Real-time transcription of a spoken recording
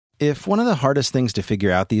If one of the hardest things to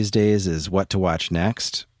figure out these days is what to watch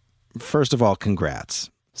next, first of all,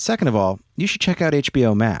 congrats. Second of all, you should check out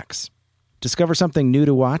HBO Max. Discover something new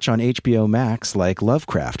to watch on HBO Max like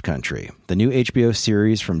Lovecraft Country, the new HBO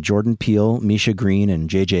series from Jordan Peele, Misha Green, and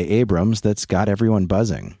J.J. Abrams that's got everyone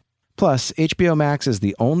buzzing. Plus, HBO Max is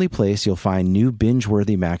the only place you'll find new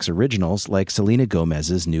binge-worthy Max originals like Selena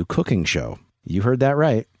Gomez's new cooking show. You heard that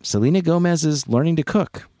right. Selena Gomez is learning to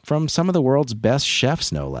cook, from some of the world's best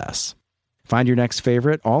chefs, no less. Find your next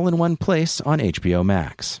favorite all in one place on HBO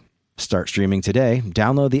Max. Start streaming today,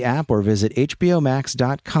 download the app, or visit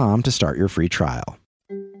hbomax.com to start your free trial.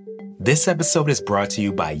 This episode is brought to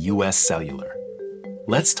you by US Cellular.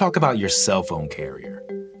 Let's talk about your cell phone carrier.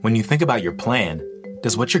 When you think about your plan,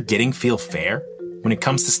 does what you're getting feel fair? When it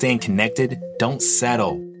comes to staying connected, don't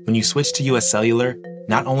settle. When you switch to US Cellular,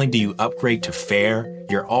 not only do you upgrade to fair,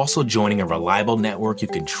 you're also joining a reliable network you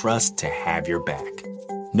can trust to have your back.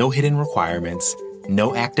 No hidden requirements,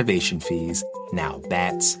 no activation fees. Now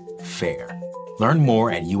that's fair. Learn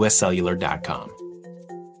more at uscellular.com.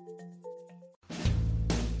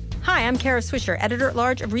 Hi, I'm Kara Swisher,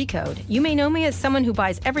 editor-at-large of Recode. You may know me as someone who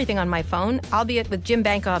buys everything on my phone, albeit with Jim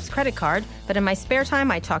Bankoff's credit card, but in my spare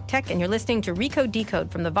time, I talk tech, and you're listening to Recode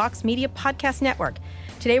Decode from the Vox Media Podcast Network.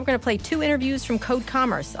 Today, we're going to play 2 interviews from Code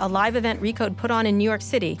Commerce, a live event Recode put on in New York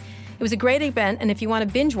City. It was a great event, and if you want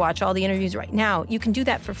to binge watch all the interviews right now, you can do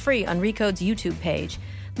that for free on Recode's YouTube page.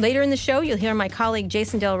 Later in the show, you'll hear my colleague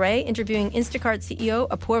Jason Del Rey interviewing Instacart CEO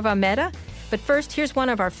Apoorva Mehta. But first, here's one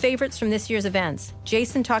of our favorites from this year's events,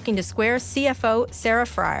 Jason talking to Square CFO Sarah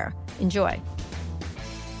Friar. Enjoy.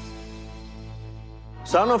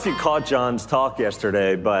 So I don't know if you caught John's talk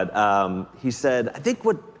yesterday, but he said, I think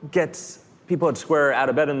what gets people at Square out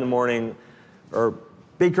of bed in the morning are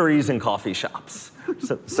bakeries and coffee shops.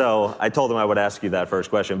 So I told him I would ask you that first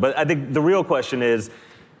question. But I think the real question is,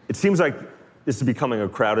 it seems like this is becoming a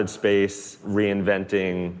crowded space,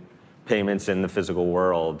 reinventing payments in the physical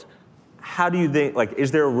world. How do you think,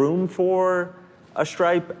 is there room for a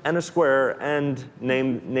Stripe and a Square, and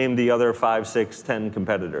name the other 5, 6, 10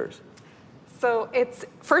 competitors? So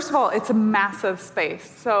first of all, it's a massive space.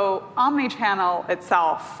 So omnichannel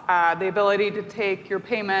itself, the ability to take your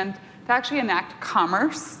payment to actually enact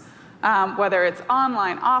commerce, whether it's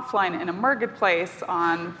online, offline, in a marketplace,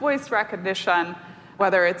 on voice recognition,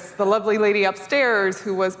 whether it's the lovely lady upstairs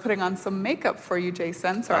who was putting on some makeup for you,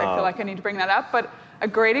 Jason. Sorry, I feel like I need to bring that up, but a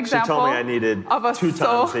great example. She told me I needed of 2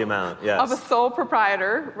 times the amount, yes. Of a sole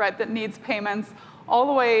proprietor, right, that needs payments, all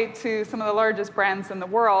the way to some of the largest brands in the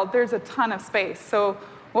world. There's a ton of space. So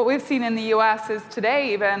what we've seen in the US is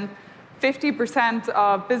today even 50%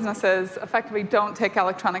 of businesses effectively don't take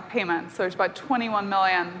electronic payments. So there's about 21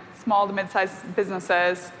 million small to mid-sized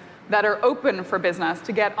businesses that are open for business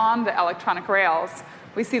to get on the electronic rails.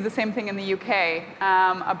 We see the same thing in the UK,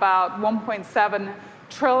 about 1.7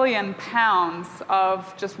 trillion pounds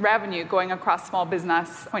of just revenue going across small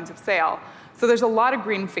business points of sale. So there's a lot of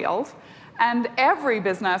greenfield. And every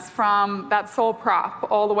business, from that sole prop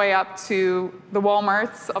all the way up to the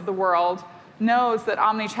Walmarts of the world, knows that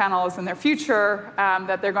omnichannel is in their future,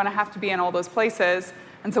 that they're going to have to be in all those places.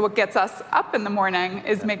 And so what gets us up in the morning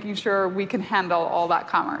is making sure we can handle all that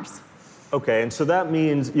commerce. Okay, and so that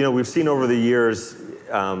means, we've seen over the years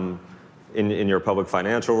in your public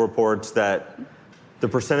financial reports that the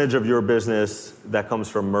percentage of your business that comes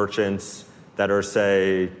from merchants that are,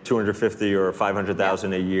 say, 250 or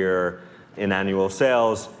 500,000 a year in annual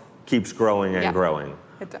sales keeps growing and growing.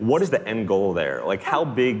 What is the end goal there? How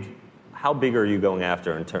big are you going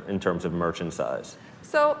after in terms of merchant size?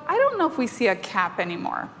 So I don't know if we see a cap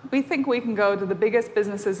anymore. We think we can go to the biggest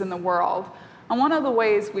businesses in the world. And one of the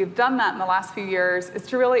ways we've done that in the last few years is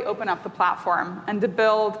to really open up the platform and to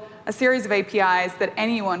build a series of APIs that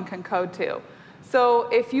anyone can code to. So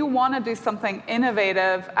if you want to do something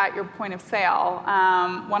innovative at your point of sale,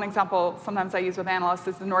 one example sometimes I use with analysts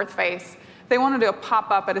is the North Face. They want to do a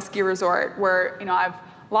pop-up at a ski resort where, I've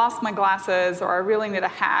lost my glasses, or I really need a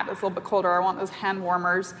hat, it's a little bit colder, I want those hand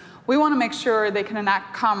warmers. We want to make sure they can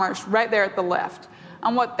enact commerce right there at the lift.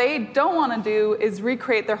 And what they don't want to do is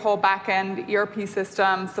recreate their whole back-end ERP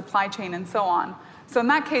system, supply chain, and so on. So in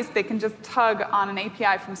that case, they can just tug on an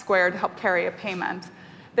API from Square to help carry a payment.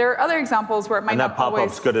 There are other examples where it might not always... And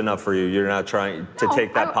that pop-up's good enough for you? You're not trying to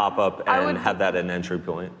take that pop-up and have that an entry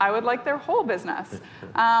point? I would like their whole business.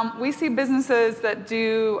 We see businesses that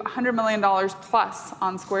do $100 million plus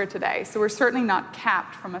on Square today, so we're certainly not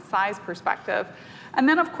capped from a size perspective. And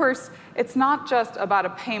then, of course, it's not just about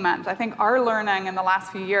a payment. I think our learning in the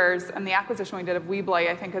last few years, and the acquisition we did of Weebly,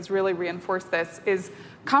 I think has really reinforced this, is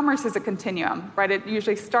commerce is a continuum, right? It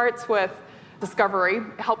usually starts with discovery,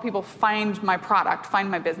 help people find my product, find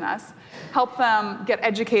my business, help them get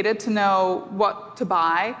educated to know what to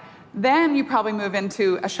buy. Then you probably move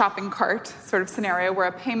into a shopping cart sort of scenario where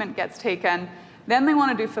a payment gets taken. Then they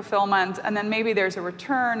want to do fulfillment, and then maybe there's a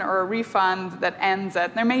return or a refund that ends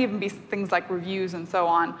it. There may even be things like reviews and so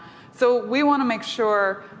on. So we want to make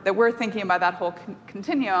sure that we're thinking about that whole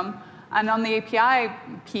continuum. And on the API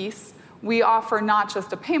piece, we offer not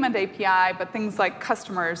just a payment API, but things like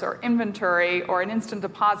customers or inventory or an instant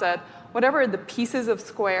deposit. Whatever the pieces of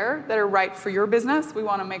Square that are right for your business, we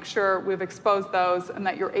want to make sure we've exposed those and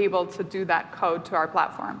that you're able to do that code to our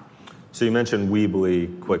platform. So you mentioned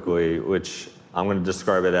Weebly quickly, which I'm going to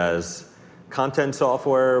describe it as content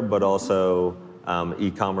software, but also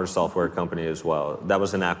e-commerce software company as well. That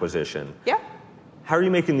was an acquisition. Yeah. How are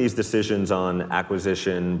you making these decisions on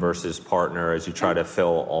acquisition versus partner as you try to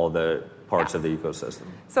fill all the parts of the ecosystem?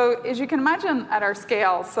 So as you can imagine at our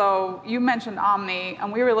scale, so you mentioned Omni,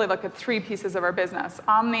 and we really look at three pieces of our business.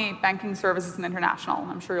 Omni, banking services, and international.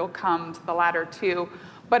 I'm sure you'll come to the latter two.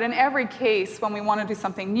 But in every case, when we want to do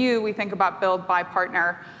something new, we think about build, buy,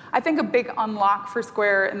 partner. I think a big unlock for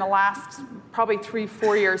Square in the last probably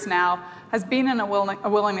 3-4 years now has been a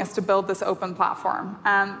willingness to build this open platform.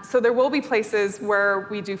 So there will be places where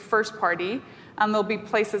we do first party, and there'll be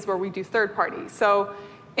places where we do third party. So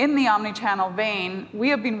in the omnichannel vein, we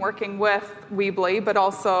have been working with Weebly, but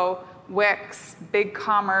also Wix,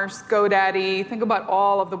 BigCommerce, GoDaddy. Think about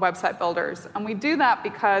all of the website builders. And we do that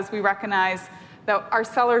because we recognize that our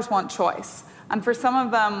sellers want choice. And for some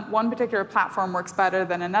of them, one particular platform works better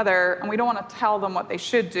than another, and we don't want to tell them what they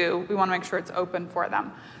should do. We want to make sure it's open for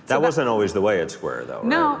them. That wasn't always the way at Square, though,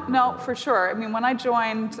 right? No, for sure. I mean, when I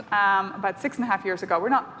joined about 6.5 years ago, we're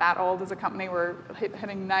not that old as a company. We're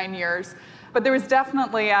hitting 9 years. But there was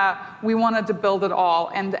definitely we wanted to build it all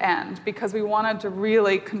end to end because we wanted to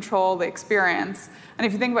really control the experience. And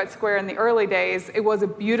if you think about Square in the early days, it was a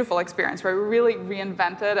beautiful experience where we really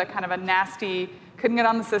reinvented a kind of a nasty, couldn't get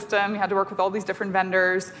on the system, you had to work with all these different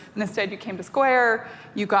vendors, and instead you came to Square,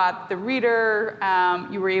 you got the reader,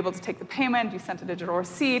 you were able to take the payment, you sent a digital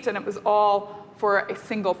receipt, and it was all for a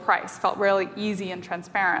single price. Felt really easy and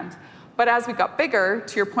transparent. But as we got bigger,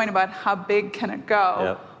 to your point about how big can it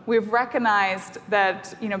go, we've recognized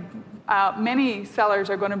that many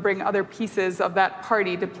sellers are going to bring other pieces of that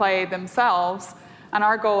party to play themselves, and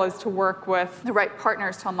our goal is to work with the right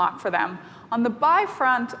partners to unlock for them. On the buy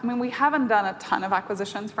front, I mean, we haven't done a ton of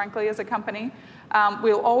acquisitions, frankly, as a company.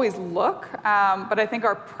 We'll always look, but I think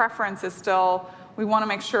our preference is still, we want to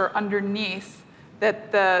make sure underneath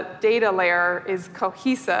that the data layer is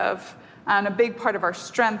cohesive. And a big part of our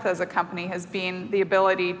strength as a company has been the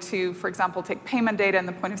ability to, for example, take payment data in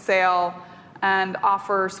the point of sale and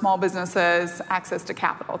offer small businesses access to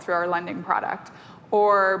capital through our lending product,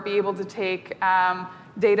 or be able to take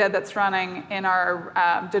data that's running in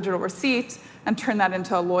our digital receipt and turn that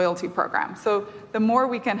into a loyalty program. So the more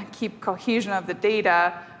we can keep cohesion of the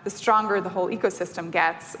data, the stronger the whole ecosystem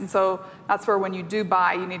gets. And so that's where when you do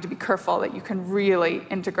buy, you need to be careful that you can really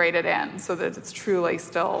integrate it in so that it's truly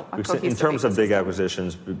still a cohesive In terms of ecosystem. big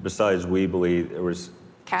acquisitions, besides Weebly, there was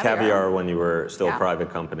Caviar when you were still a private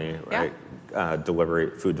company, right?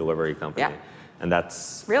 Food delivery company. Yeah. And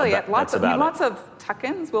that's really lots of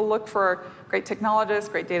tuck-ins. We'll look for great technologists,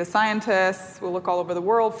 great data scientists. We'll look all over the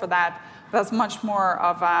world for that. But that's much more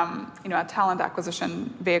of a talent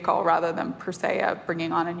acquisition vehicle rather than per se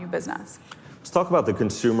bringing on a new business. Let's talk about the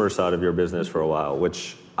consumer side of your business for a while,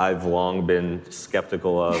 which I've long been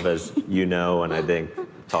skeptical of, as you know, and I think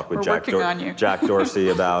talked with Jack Dorsey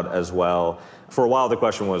about as well. For a while, the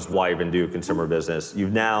question was, why even do consumer business?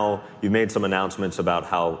 You've made some announcements about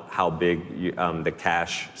how big the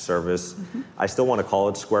cash service. Mm-hmm. I still want to call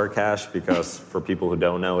it Square Cash because for people who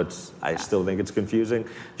don't know, I still think it's confusing.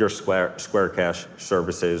 Your Square Cash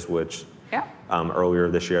services, which earlier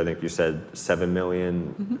this year, I think you said 7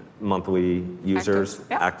 million monthly users,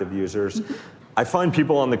 active users. Mm-hmm. I find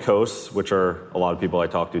people on the coast, which are a lot of people I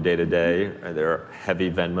talk to day to day, they're heavy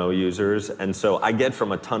Venmo users, and so I get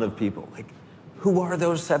from a ton of people like, who are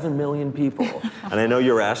those 7 million people? And I know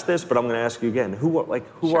you're asked this, but I'm going to ask you again. Who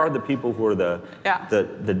are the people who are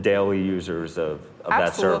the daily users of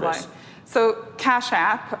that service? So Cash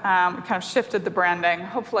App, we kind of shifted the branding.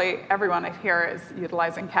 Hopefully everyone here is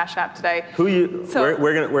utilizing Cash App today. Who uses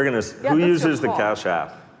the Cash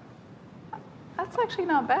App? That's actually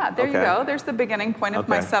not bad. There you go. There's the beginning point of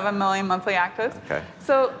my 7 million monthly actives. Okay.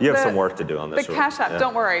 So you have some work to do on this. The Cash App,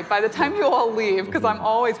 don't worry. By the time you all leave, because I'm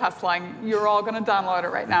always hustling, you're all going to download it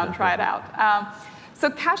right now and try it out. So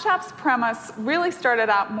Cash App's premise really started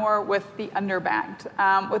out more with the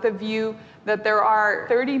underbanked, with a view that there are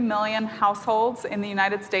 30 million households in the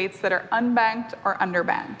United States that are unbanked or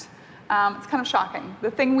underbanked. It's kind of shocking. The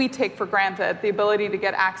thing we take for granted, the ability to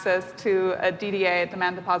get access to a DDA, a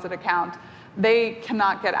demand deposit account, they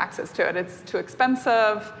cannot get access to it. It's too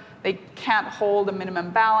expensive. They can't hold a minimum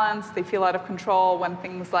balance. They feel out of control when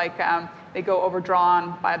things like they go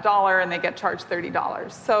overdrawn by $1 and they get charged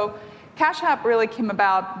 $30. So Cash App really came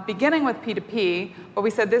about beginning with P2P, but we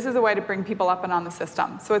said this is a way to bring people up and on the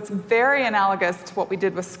system. So it's very analogous to what we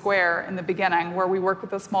did with Square in the beginning, where we worked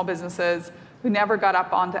with those small businesses who never got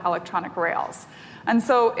up onto electronic rails. And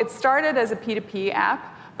so it started as a P2P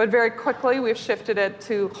app, but very quickly we've shifted it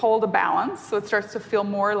to hold a balance, so it starts to feel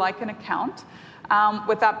more like an account.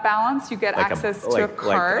 With that balance, you get access to a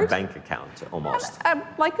card. Like a bank account, almost.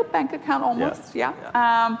 Like a bank account, almost,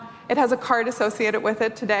 yeah. It has a card associated with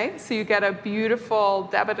it today, so you get a beautiful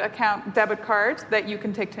debit card that you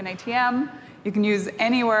can take to an ATM. You can use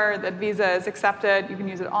anywhere that Visa is accepted. You can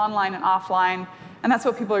use it online and offline, and that's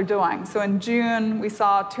what people are doing. So in June, we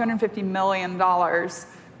saw $250 million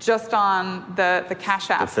just on the Cash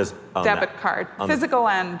App debit card, physical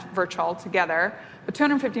and virtual together. But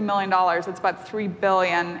 $250 million, it's about $3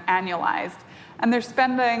 billion annualized. And they're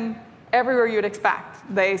spending everywhere you'd expect.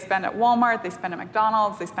 They spend at Walmart, they spend at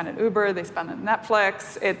McDonald's, they spend at Uber, they spend at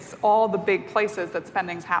Netflix. It's all the big places that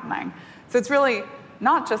spending's happening. So it's really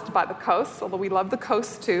not just about the coasts, although we love the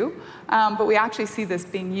coasts too, but we actually see this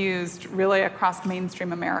being used really across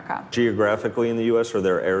mainstream America. Geographically in the US, are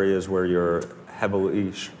there areas where you're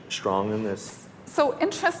heavily strong in this? So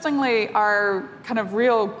interestingly, our kind of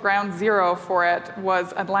real ground zero for it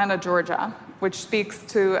was Atlanta, Georgia, which speaks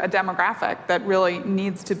to a demographic that really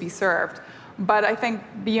needs to be served. But I think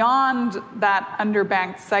beyond that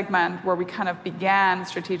underbanked segment where we kind of began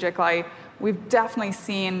strategically, we've definitely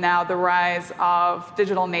seen now the rise of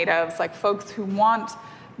digital natives, like folks who want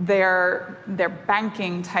their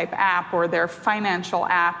banking type app or their financial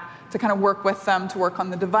app to kind of work with them, to work on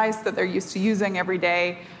the device that they're used to using every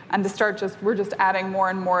day, and to start we're just adding more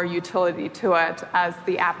and more utility to it as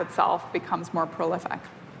the app itself becomes more prolific.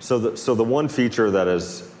 So the one feature that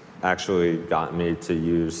has actually gotten me to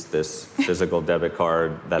use this physical debit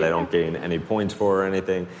card that I don't gain any points for or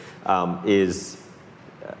anything is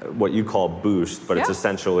what you call Boost, but it's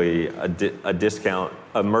essentially a discount,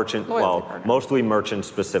 a merchant, mostly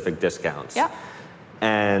merchant-specific discounts. Yeah.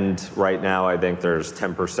 And right now, I think there's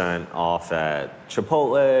 10% off at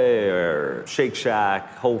Chipotle or Shake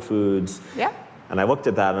Shack, Whole Foods. Yeah. And I looked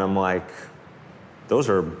at that and I'm like, those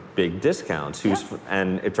are big discounts.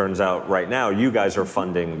 And it turns out right now, you guys are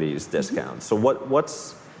funding these discounts. So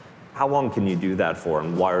how long can you do that for,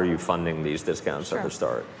 and why are you funding these discounts at the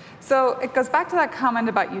start? So it goes back to that comment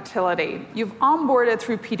about utility. You've onboarded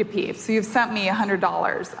through P2P, so you've sent me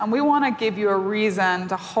 $100, and we want to give you a reason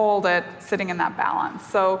to hold it sitting in that balance.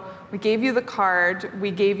 So we gave you the card,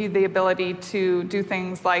 we gave you the ability to do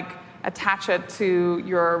things like attach it to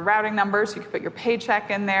your routing number, so you can put your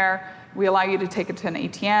paycheck in there. We allow you to take it to an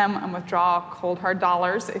ATM and withdraw cold hard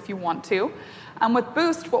dollars if you want to. And with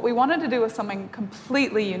Boost, what we wanted to do was something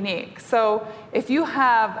completely unique. So if you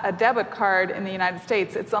have a debit card in the United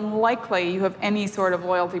States, it's unlikely you have any sort of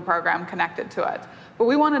loyalty program connected to it. But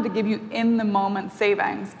we wanted to give you in-the-moment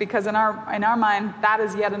savings, because in our mind, that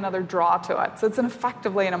is yet another draw to it. So it's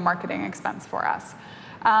effectively a marketing expense for us.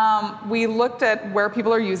 We looked at where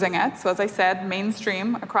people are using it. So as I said,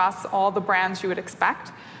 mainstream across all the brands you would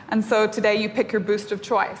expect. And so today you pick your Boost of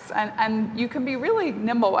choice. And you can be really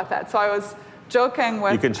nimble with it. So I was joking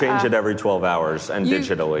with... You can change it every 12 hours and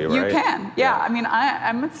digitally, right? You can, yeah. I mean,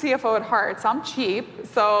 I'm a CFO at heart, so I'm cheap.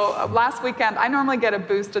 So last weekend, I normally get a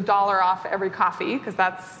Boost $1 off every coffee, because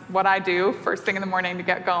that's what I do first thing in the morning to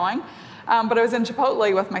get going. But I was in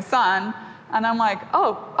Chipotle with my son, and I'm like,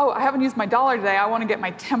 oh, I haven't used my $1 today. I want to get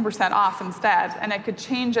my 10% off instead. And I could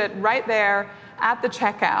change it right there at the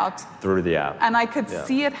checkout. Through the app. And I could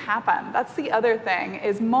see it happen. That's the other thing,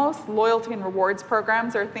 is most loyalty and rewards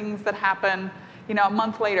programs are things that happen, a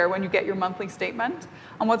month later when you get your monthly statement.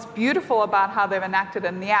 And what's beautiful about how they've enacted it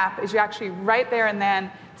in the app is you actually right there and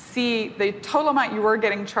then see the total amount you were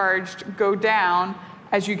getting charged go down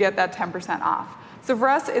as you get that 10% off. So for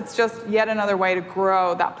us, it's just yet another way to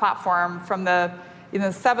grow that platform from the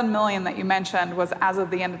The 7 million that you mentioned was as of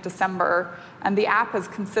the end of December, and the app has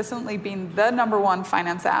consistently been the #1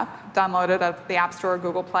 finance app downloaded at the App Store or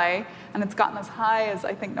Google Play, and it's gotten as high as,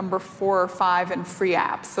 I think, number 4 or 5 in free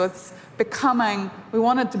apps. So it's becoming, we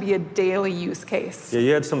want it to be a daily use case. Yeah,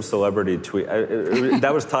 you had some celebrity tweet.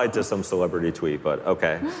 That was tied to some celebrity tweet, but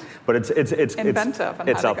okay. But it's inventive.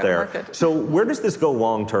 It's up there. Market. So where does this go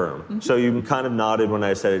long term? Mm-hmm. So you kind of nodded when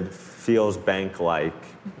I said it feels bank-like.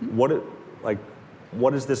 Mm-hmm.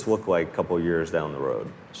 What does this look like a couple of years down the road?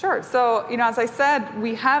 Sure. So, as I said,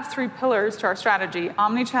 we have 3 pillars to our strategy: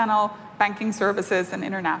 omnichannel, banking services, and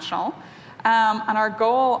international. And our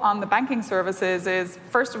goal on the banking services is,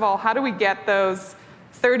 first of all, how do we get those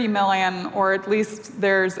 30 million, or at least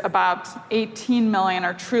there's about 18 million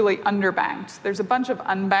are truly underbanked. There's a bunch of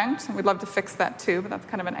unbanked, and we'd love to fix that too, but that's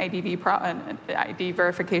kind of an ID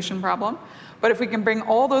verification problem. But if we can bring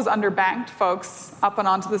all those underbanked folks up and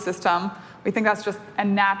onto the system, we think that's just a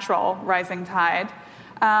natural rising tide.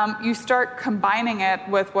 You start combining it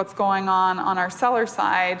with what's going on our seller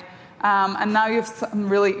side, and now you have some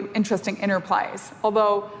really interesting interplays.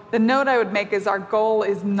 Although the note I would make is our goal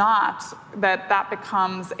is not that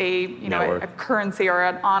becomes a currency or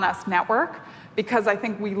an on-us network, because I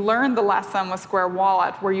think we learned the lesson with Square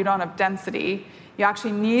Wallet where you don't have density. You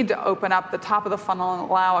actually need to open up the top of the funnel and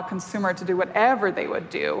allow a consumer to do whatever they would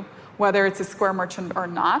do, whether it's a Square merchant or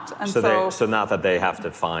not. And so not that they have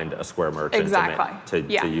to find a Square merchant exactly.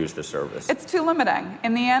 to use the service. It's too limiting.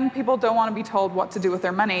 In the end, people don't want to be told what to do with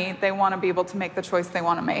their money. They want to be able to make the choice they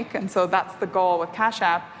want to make. And so that's the goal with Cash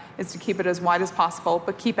App, is to keep it as wide as possible,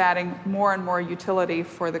 but keep adding more and more utility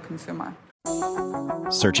for the consumer.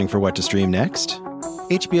 Searching for what to stream next?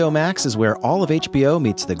 HBO Max is where all of HBO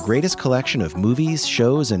meets the greatest collection of movies,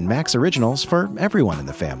 shows, and Max originals for everyone in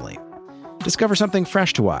the family. Discover something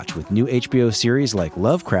fresh to watch with new HBO series like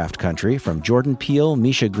Lovecraft Country from Jordan Peele,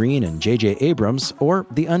 Misha Green, and J.J. Abrams, or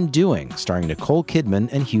The Undoing, starring Nicole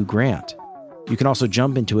Kidman and Hugh Grant. You can also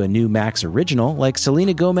jump into a new Max original like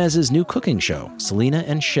Selena Gomez's new cooking show, Selena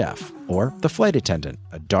and Chef, or The Flight Attendant,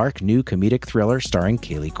 a dark new comedic thriller starring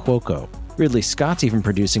Kaylee Cuoco. Ridley Scott's even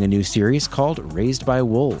producing a new series called Raised by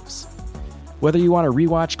Wolves. Whether you want to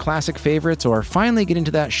rewatch classic favorites or finally get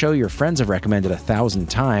into that show your friends have recommended 1,000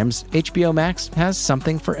 times, HBO Max has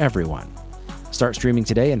something for everyone. Start streaming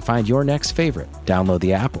today and find your next favorite. Download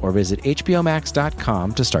the app or visit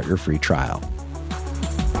hbomax.com to start your free trial.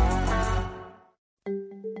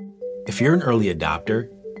 If you're an early adopter,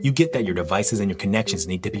 you get that your devices and your connections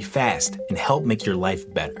need to be fast and help make your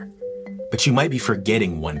life better. But you might be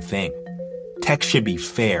forgetting one thing. Tech should be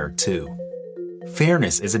fair, too.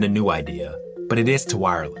 Fairness isn't a new idea, but it is to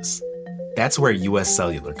wireless. That's where US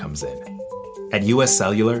Cellular comes in. At US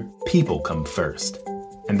Cellular, people come first.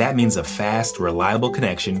 And that means a fast, reliable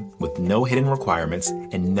connection with no hidden requirements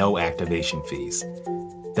and no activation fees.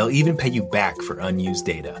 They'll even pay you back for unused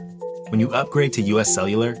data. When you upgrade to US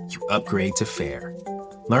Cellular, you upgrade to fair.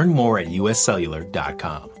 Learn more at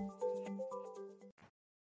uscellular.com.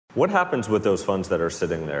 What happens with those funds that are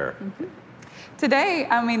sitting there? Mm-hmm. Today,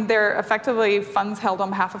 they're effectively funds held on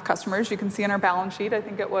behalf of customers. You can see on our balance sheet, I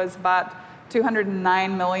think it was about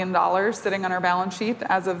 $209 million sitting on our balance sheet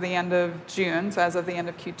as of the end of June, so as of the end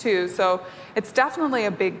of Q2. So it's definitely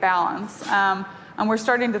a big balance. And we're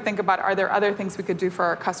starting to think about, are there other things we could do for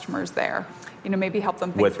our customers there? Maybe help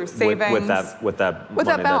them think through savings. With that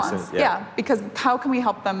balance, yeah. Because how can we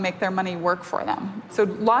help them make their money work for them? So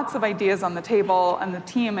lots of ideas on the table, and the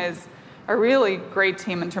team is a really great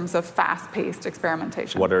team in terms of fast-paced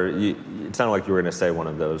experimentation. It sounded like you were going to say one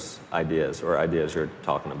of those ideas or ideas you're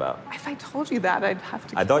talking about. If I told you that, I'd have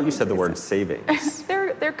to. I thought you said the word savings.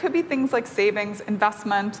 There could be things like savings,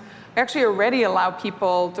 investment. We actually already allow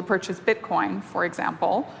people to purchase Bitcoin, for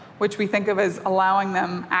example, which we think of as allowing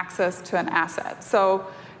them access to an asset. So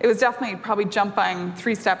it was definitely probably jumping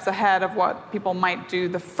 3 steps ahead of what people might do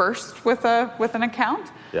the first with an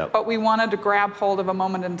account. Yep. But we wanted to grab hold of a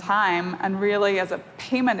moment in time and really, as a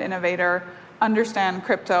payment innovator, understand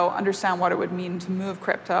crypto, understand what it would mean to move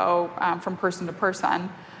crypto from person to person.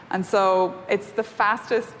 And so it's the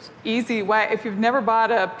fastest, easy way. If you've never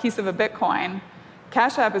bought a piece of a Bitcoin,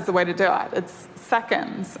 Cash App is the way to do it. It's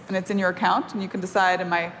seconds, and it's in your account, and you can decide,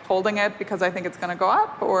 am I holding it because I think it's going to go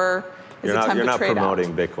up, or is it time to trade out? You're not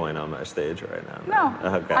promoting Bitcoin on my stage right now.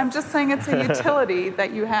 No, okay. I'm just saying it's a utility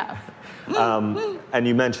that you have. And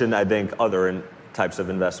you mentioned, I think, other types of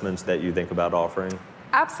investments that you think about offering?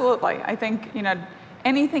 Absolutely. I think,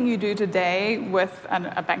 anything you do today with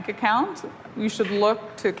a bank account, you should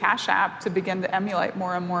look to Cash App to begin to emulate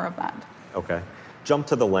more and more of that. Okay. Jump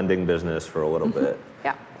to the lending business for a little bit.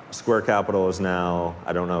 Yeah. Square Capital is now,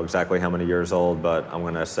 I don't know exactly how many years old, but I'm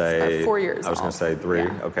going to say 4 years. I was going to say 3.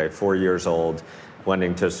 Yeah. Okay, 4 years old,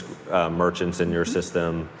 lending to merchants in your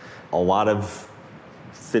system. A lot of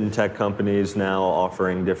fintech companies now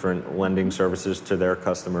offering different lending services to their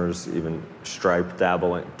customers, even Stripe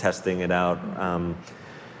dabbling, testing it out.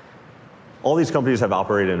 All these companies have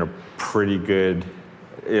operated in a pretty good,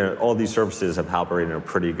 all these services have operated in a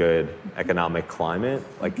pretty good economic climate.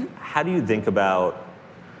 Like, how do you think about,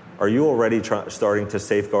 are you already starting to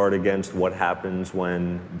safeguard against what happens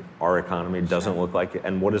when our economy doesn't look like it?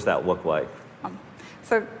 And what does that look like?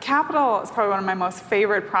 So capital is probably one of my most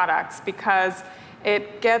favorite products because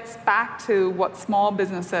it gets back to what small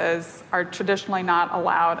businesses are traditionally not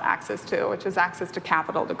allowed access to, which is access to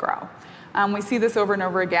capital to grow. We see this over and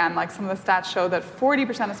over again. Like, some of the stats show that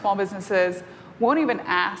 40% of small businesses won't even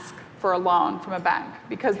ask for a loan from a bank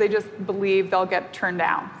because they just believe they'll get turned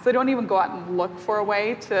down. So they don't even go out and look for a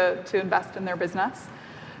way to invest in their business.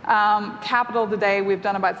 Capital today, we've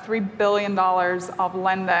done about $3 billion of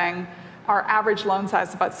lending. Our average loan size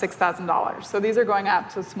is about $6,000. So these are going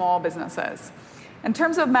out to small businesses. In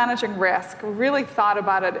terms of managing risk, we really thought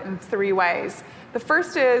about it in 3 ways. The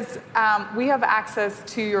first is we have access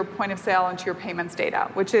to your point of sale and to your payments data,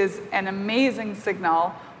 which is an amazing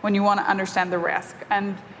signal when you want to understand the risk.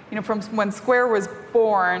 And from when Square was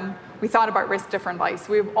born, we thought about risk differently.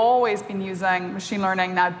 So we've always been using machine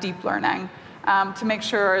learning, now deep learning, to make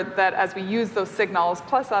sure that as we use those signals,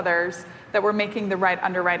 plus others, that we're making the right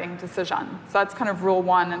underwriting decision. So that's kind of rule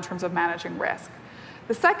 1 in terms of managing risk.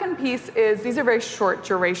 The second piece is these are very short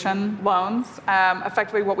duration loans.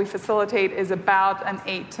 Effectively, what we facilitate is about an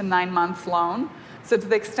 8 to 9 month loan. So to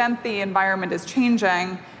the extent the environment is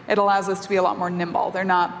changing, it allows us to be a lot more nimble. They're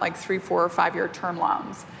not like 3, 4, or 5 year term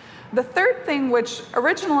loans. The third thing, which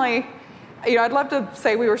originally, I'd love to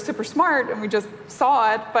say we were super smart and we just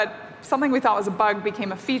saw it, but something we thought was a bug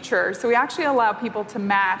became a feature. So we actually allow people to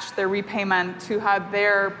match their repayment to how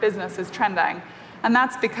their business is trending. And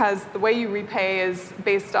that's because the way you repay is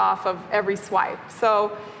based off of every swipe.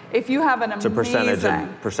 So if you have an amazing...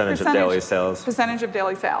 It's percentage of daily sales. Percentage of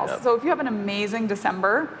daily sales. Yep. So if you have an amazing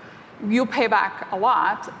December, you'll pay back a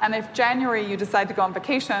lot. And if January you decide to go on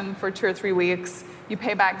vacation for 2 or 3 weeks, you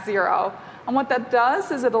pay back 0. And what that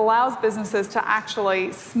does is it allows businesses to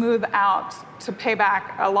actually smooth out to pay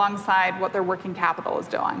back alongside what their working capital is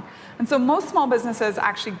doing. And so most small businesses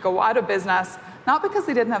actually go out of business, not because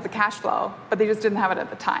they didn't have the cash flow, but they just didn't have it at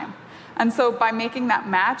the time. And so by making that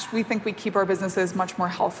match, we think we keep our businesses much more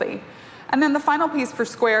healthy. And then the final piece for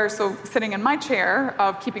Square, so sitting in my chair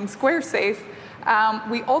of keeping Square safe,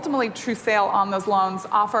 we ultimately true sale on those loans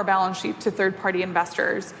off our balance sheet to third-party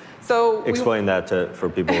investors. So explain that for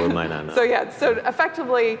people who might not know. So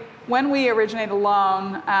effectively, when we originate a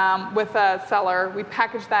loan with a seller, we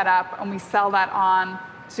package that up and we sell that on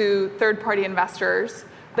to third-party investors.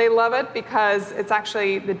 They love it because it's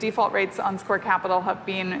actually the default rates on Square Capital have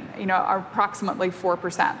been, are approximately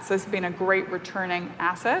 4%. So it's been a great returning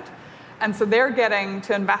asset. And so they're getting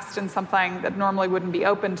to invest in something that normally wouldn't be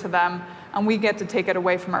open to them, and we get to take it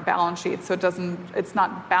away from our balance sheet, so it's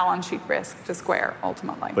not balance sheet risk to Square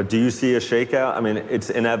ultimately. But do you see a shakeout? I mean,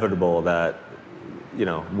 it's inevitable that,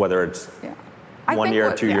 whether it's 1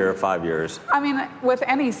 year, 2 year, 5 years. I mean, with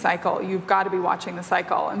any cycle, you've got to be watching the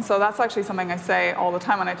cycle. And so that's actually something I say all the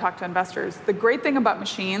time when I talk to investors. The great thing about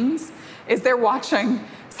machines is they're watching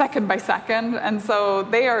second by second. And so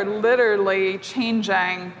they are literally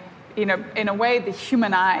changing, in a way the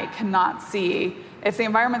human eye cannot see. If the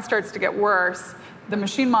environment starts to get worse, the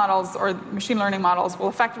machine models or machine learning models will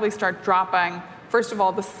effectively start dropping, first of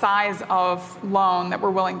all, the size of loan that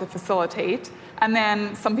we're willing to facilitate. And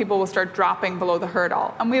then some people will start dropping below the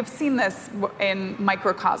hurdle. And we have seen this in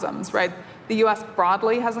microcosms, right? The US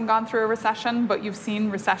broadly hasn't gone through a recession, but you've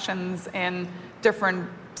seen recessions in different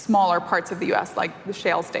smaller parts of the US, like the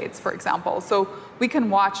shale states, for example. So we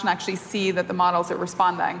can watch and actually see that the models are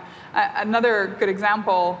responding. Another good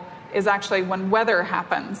example is actually when weather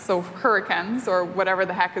happens, so hurricanes or whatever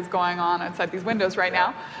the heck is going on outside these windows right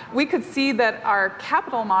now, we could see that our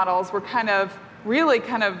capital models were really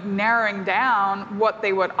narrowing down what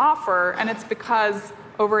they would offer, and it's because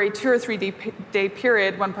over a 2 or 3 day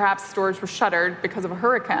period when perhaps stores were shuttered because of a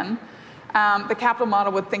hurricane, the capital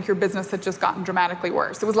model would think your business had just gotten dramatically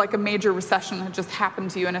worse. It was like a major recession had just happened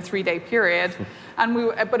to you in a 3 day period,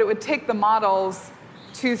 but it would take the models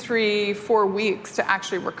 2, 3, 4 weeks to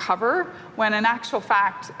actually recover, when in actual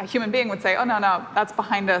fact, a human being would say, oh, no, that's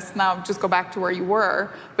behind us, now just go back to where you were.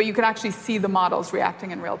 But you could actually see the models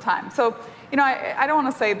reacting in real time. So, I don't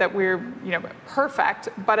want to say that we're, perfect,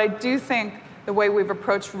 but I do think the way we've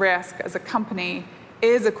approached risk as a company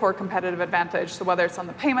is a core competitive advantage. So whether it's on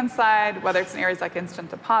the payment side, whether it's in areas like instant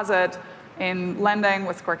deposit, in lending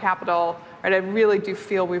with Square Capital, right, I really do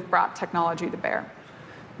feel we've brought technology to bear.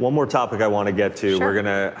 One more topic I want to get to. Sure. We're going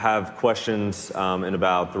to have questions in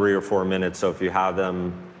about 3 or 4 minutes, so if you have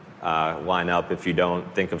them, line up. If you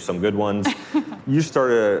don't, think of some good ones. You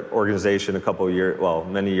started an organization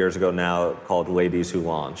many years ago now, called Ladies Who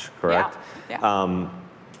Launch, correct? Yeah.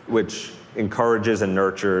 Which encourages and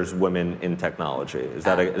nurtures women in technology. Is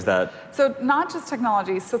that? So not just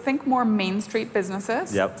technology, so think more Main Street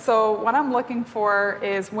businesses. Yep. So what I'm looking for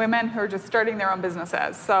is women who are just starting their own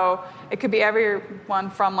businesses. So it could be everyone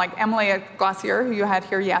from like Emily Glossier, who you had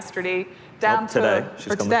here yesterday, down to today.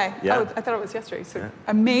 She's coming. Today. Yeah. Oh, I thought it was yesterday. So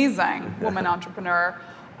amazing woman entrepreneur.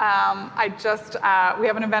 We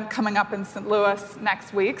have an event coming up in St. Louis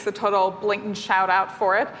next week, so total blatant shout out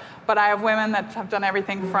for it. But I have women that have done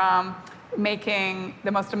everything from making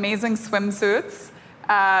the most amazing swimsuits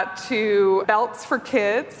to belts for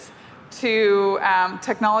kids to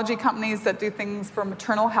technology companies that do things for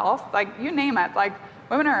maternal health, like you name it. Like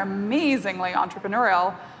women are amazingly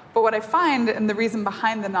entrepreneurial. But what I find, and the reason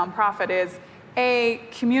behind the nonprofit is,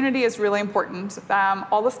 community is really important.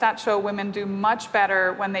 All the stats show women do much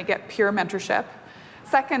better when they get peer mentorship.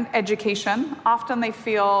 Second, education. Often they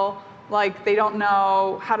feel like they don't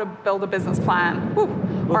know how to build a business plan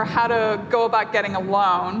or how to go about getting a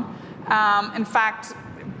loan. In fact,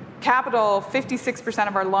 capital, 56%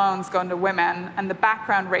 of our loans go into women, and the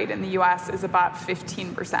background rate in the US is about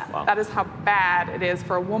 15%. Wow. That is how bad it is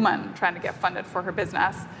for a woman trying to get funded for her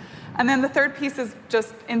business. And then the third piece is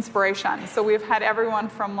just inspiration. So we've had everyone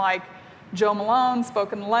from like Joe Malone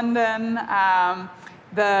spoke in London,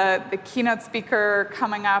 the keynote speaker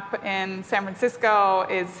coming up in San Francisco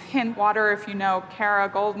is Hint Water, if you know Kara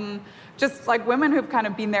Golden, just like women who've kind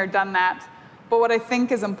of been there, done that. But what I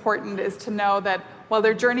think is important is to know that while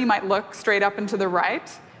their journey might look straight up and to the right,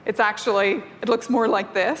 it looks more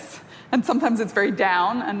like this. And sometimes it's very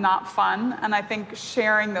down and not fun. And I think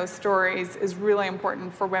sharing those stories is really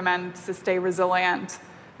important for women to stay resilient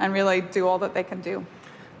and really do all that they can do.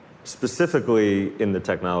 Specifically in the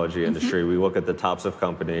technology industry, we look at the tops of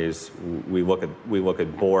companies. We look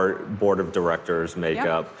at board of directors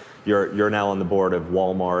makeup. Yep. You're now on the board of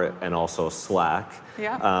Walmart and also Slack.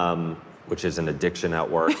 Yeah. Which is an addiction at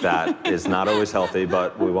work that is not always healthy,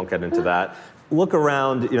 but we won't get into that. Look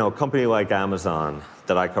around, a company like Amazon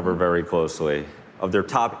that I cover very closely. Of their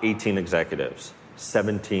top 18 executives,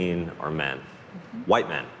 17 are men, white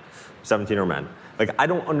men, 17 are men. Like, I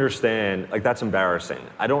don't understand, that's embarrassing.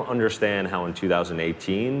 I don't understand how in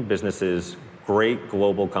 2018, great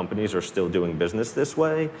global companies are still doing business this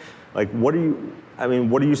way. Like, what do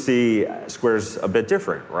you see? Square's a bit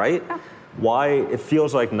different, right? Yeah. Why it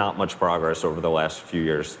feels like not much progress over the last few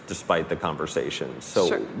years, despite the conversations. So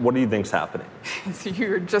sure. What do you think's happening? So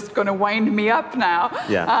you're just going to wind me up now.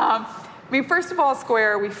 Yeah. First of all,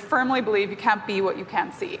 Square, we firmly believe you can't be what you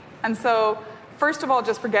can't see. And so, first of all,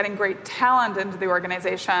 just for getting great talent into the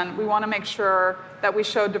organization, we want to make sure that we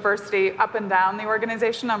show diversity up and down the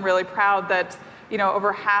organization. I'm really proud that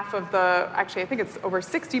over half of I think it's over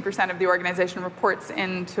 60% of the organization reports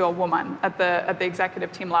into a woman at the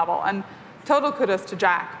executive team level. And total kudos to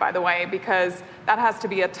Jack, by the way, because that has to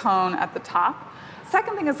be a tone at the top.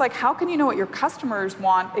 Second thing is how can you know what your customers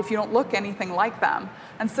want if you don't look anything like them?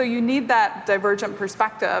 And so you need that divergent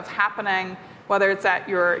perspective happening, whether it's at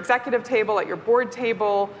your executive table, at your board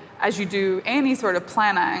table, as you do any sort of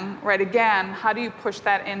planning, right? Again, how do you push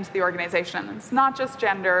that into the organization? It's not just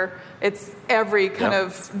gender, it's every kind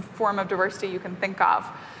of form of diversity you can think of.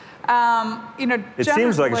 It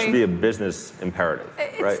seems like it should be a business imperative,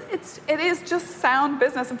 right? It is just sound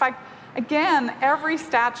business. In fact, again, every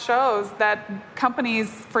stat shows that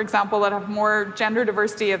companies, for example, that have more gender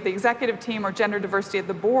diversity of the executive team or gender diversity of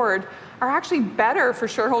the board are actually better for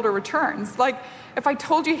shareholder returns. Like, if I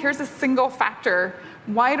told you here's a single factor,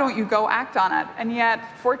 why don't you go act on it? And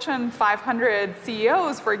yet, Fortune 500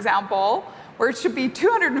 CEOs, for example, where it should be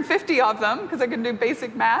 250 of them, because I can do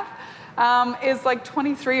basic math, is like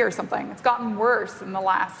 23 or something. It's gotten worse in the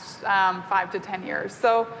last 5 to 10 years.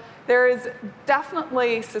 So there is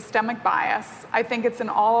definitely systemic bias. I think it's in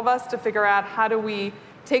all of us to figure out how do we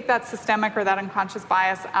take that systemic or that unconscious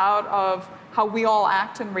bias out of how we all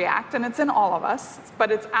act and react. And it's in all of us,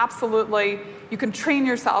 but it's absolutely, you can train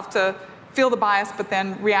yourself to feel the bias, but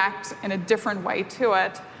then react in a different way to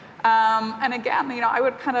it. And again, I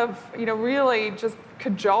would kind of, really just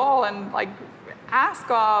cajole and ask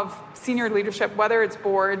of senior leadership, whether it's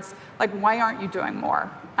boards, why aren't you doing more?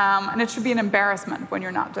 And it should be an embarrassment when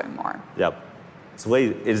you're not doing more. Yep. So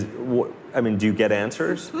do you get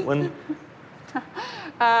answers when?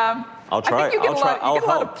 I'll try. I think you get a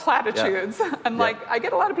lot of platitudes, and Yeah. I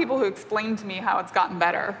get a lot of people who explain to me how it's gotten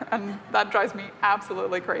better, and that drives me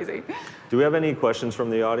absolutely crazy. Do we have any questions from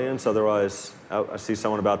the audience? Otherwise, I see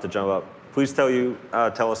someone about to jump up. Please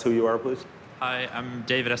tell us who you are, please. Hi, I'm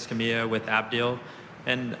David Escamilla with AppDeal,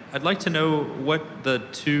 and I'd like to know what the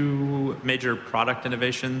 2 major product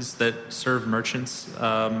innovations that serve merchants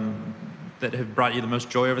that have brought you the most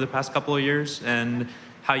joy over the past couple of years, and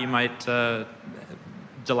how you might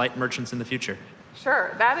delight merchants in the future.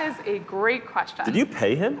 Sure, that is a great question. Did you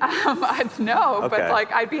pay him? No, Okay.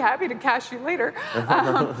 but I'd be happy to cash you later.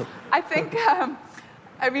 I think,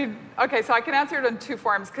 so I can answer it in 2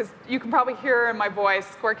 forms, because you can probably hear in my voice,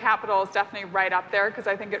 Square Capital is definitely right up there, because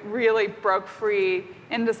I think it really broke free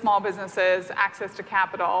into small businesses, access to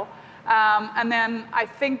capital. And then I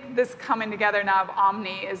think this coming together now of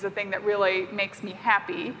Omni is the thing that really makes me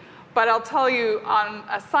happy. But I'll tell you, on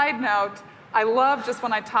a side note, I love just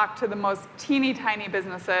when I talk to the most teeny tiny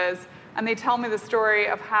businesses and they tell me the story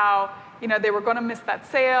of how they were going to miss that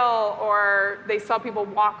sale, or they saw people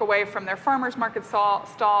walk away from their farmer's market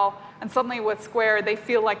stall, and suddenly with Square they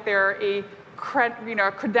feel like they're a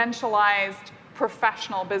credentialized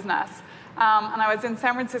professional business. And I was in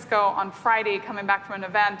San Francisco on Friday coming back from an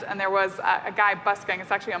event, and there was a guy busking.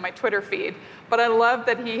 It's actually on my Twitter feed. But I love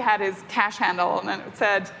that he had his cash handle, and it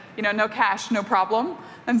said, no cash, no problem.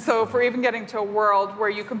 And so if we're even getting to a world where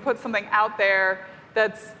you can put something out there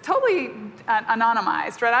that's totally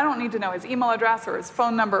anonymized, right? I don't need to know his email address or his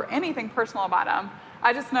phone number, anything personal about him.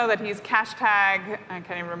 I just know that he's cash tag, I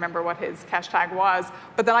can't even remember what his cash tag was,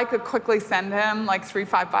 but that I could quickly send him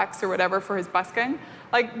 $3-5 or whatever for his busking.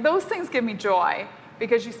 Those things give me joy,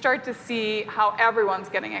 because you start to see how everyone's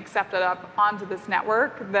getting accepted up onto this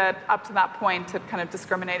network that up to that point had kind of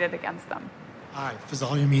discriminated against them. Hi,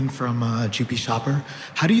 Fazal Yamin from GP Shopper.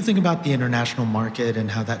 How do you think about the international market and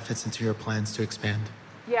how that fits into your plans to expand?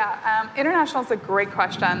 Yeah, international is a great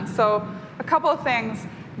question. So a couple of things.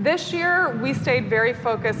 This year, we stayed very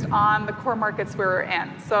focused on the core markets we were in.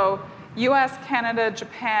 So US, Canada,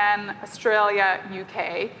 Japan, Australia,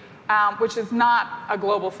 UK, which is not a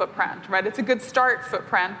global footprint, right? It's a good start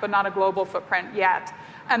footprint, but not a global footprint yet.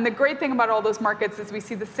 And the great thing about all those markets is we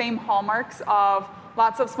see the same hallmarks of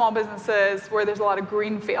lots of small businesses where there's a lot of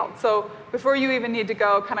greenfield. So before you even need to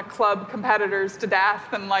go kind of club competitors to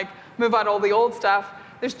death and move out all the old stuff,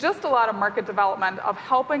 there's just a lot of market development of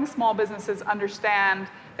helping small businesses understand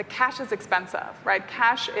that cash is expensive, right?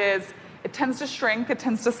 It tends to shrink, it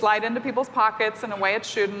tends to slide into people's pockets in a way it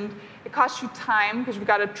shouldn't. It costs you time, because you've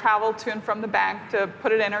got to travel to and from the bank to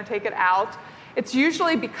put it in or take it out. It's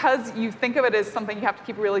usually because you think of it as something you have to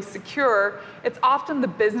keep really secure. It's often the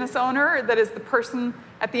business owner that is the person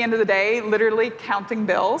at the end of the day literally counting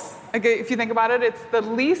bills. If you think about it, it's the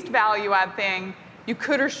least value add thing you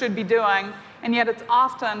could or should be doing, and yet it's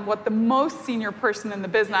often what the most senior person in the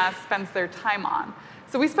business spends their time on.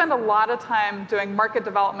 So we spend a lot of time doing market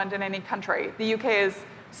development in any country. The UK is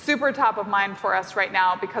super top of mind for us right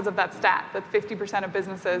now because of that stat, that 50% of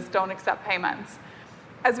businesses don't accept payments.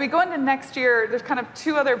 As we go into next year, there's kind of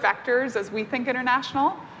 2 other vectors as we think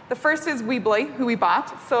international. The first is Weebly, who we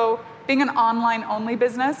bought. So being an online-only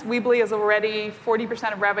business, Weebly is already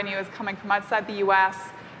 40% of revenue is coming from outside the US,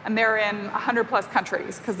 and they're in 100+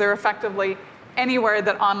 countries, because they're effectively anywhere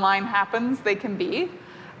that online happens, they can be.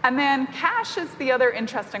 And then Cash is the other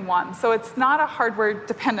interesting one. So it's not a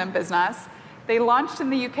hardware-dependent business. They launched in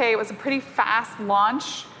the UK. It was a pretty fast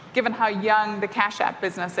launch, given how young the Cash App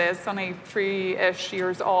business is. It's only 3-ish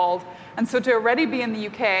years old. And so to already be in the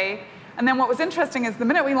UK, and then what was interesting is the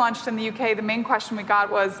minute we launched in the UK, the main question we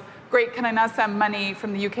got was, great, can I now send money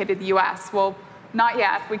from the UK to the US? Well, not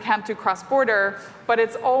yet. We can't do cross-border, but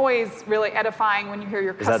it's always really edifying when you hear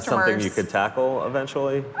your customers. Is that something you could tackle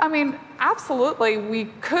eventually? I mean, absolutely, we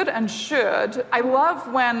could and should. I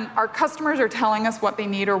love when our customers are telling us what they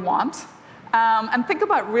need or want. And think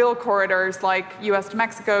about real corridors like US to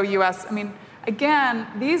Mexico, US. I mean, again,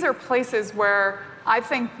 these are places where I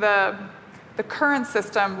think the current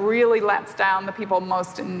system really lets down the people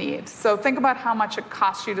most in need. So think about how much it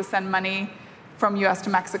costs you to send money from US to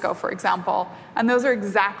Mexico, for example. And those are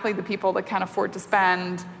exactly the people that can't afford to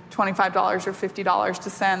spend $25 or $50 to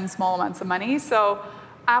send small amounts of money. So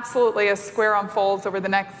absolutely, as Square unfolds over the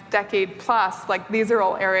next decade plus, these are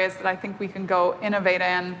all areas that I think we can go innovate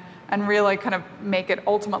in and really kind of make it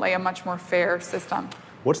ultimately a much more fair system.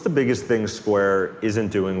 What's the biggest thing Square isn't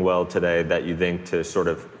doing well today that you think, to sort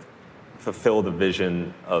of fulfill the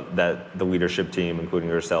vision that the leadership team, including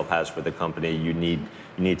yourself, has for the company, you need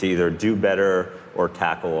to either do better or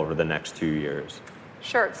tackle over the next 2 years?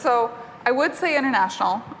 Sure. So I would say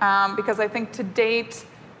international, because I think to date,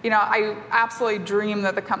 I absolutely dream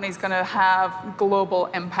that the company's going to have global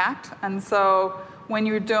impact. And so when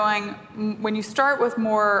you start with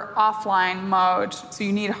more offline mode, so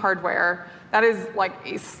you need hardware, that is like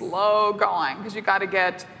a slow going, because you got to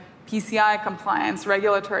get PCI compliance,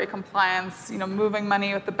 regulatory compliance, moving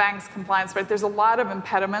money with the bank's compliance, right? There's a lot of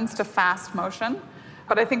impediments to fast motion,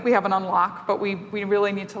 but I think we have an unlock, but we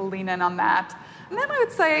really need to lean in on that. And then I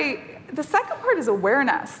would say the second part is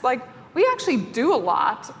awareness. Like, we actually do a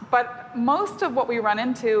lot, but most of what we run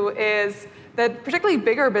into is that particularly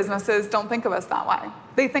bigger businesses don't think of us that way.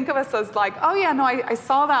 They think of us as like, oh yeah, no, I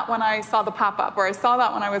saw that when I saw the pop-up, or I saw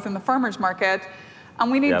that when I was in the farmer's market.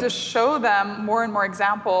 And we need to show them more and more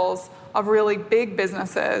examples of really big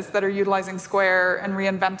businesses that are utilizing Square and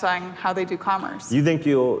reinventing how they do commerce. You think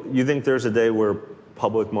there's a day where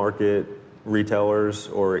public market retailers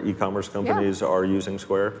or e-commerce companies are using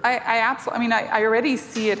Square? I absolutely. I already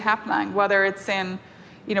see it happening, whether it's in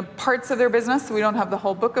parts of their business, so we don't have the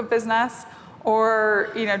whole book of business,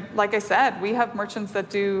 or like I said, we have merchants that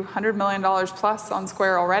do $100 million plus on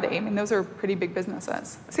Square already. Those are pretty big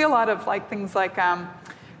businesses. I see a lot of things like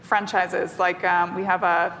franchises. Like we have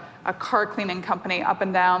a car cleaning company up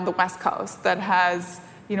and down the West Coast that has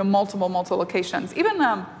multiple locations.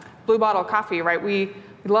 Even Blue Bottle Coffee, right? We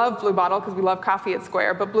love Blue Bottle because we love coffee at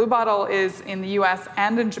Square, but Blue Bottle is in the US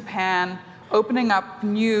and in Japan, opening up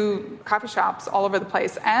new coffee shops all over the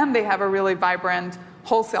place, and they have a really vibrant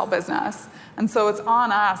wholesale business. And so it's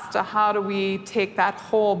on us to how do we take that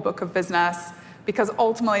whole book of business, because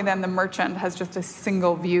ultimately then the merchant has just a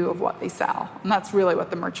single view of what they sell, and that's really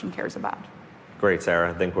what the merchant cares about. Great,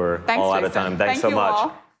 Sarah. I think we're all out of time. Thanks so much.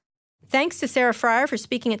 All. Thanks to Sarah Friar for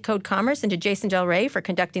speaking at Code Commerce and to Jason Del Rey for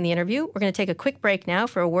conducting the interview. We're going to take a quick break now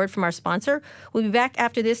for a word from our sponsor. We'll be back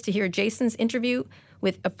after this to hear Jason's interview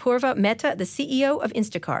with Apoorva Mehta, the CEO of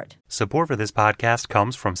Instacart. Support for this podcast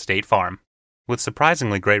comes from State Farm. With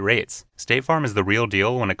surprisingly great rates, State Farm is the real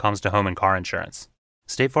deal when it comes to home and car insurance.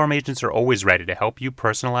 State Farm agents are always ready to help you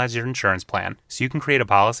personalize your insurance plan so you can create a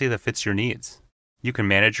policy that fits your needs. You can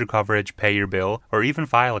manage your coverage, pay your bill, or even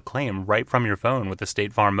file a claim right from your phone with the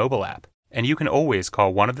State Farm mobile app. And you can always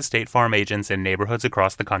call one of the State Farm agents in neighborhoods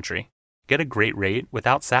across the country. Get a great rate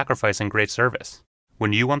without sacrificing great service.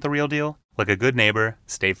 When you want the real deal, like a good neighbor,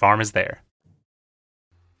 State Farm is there.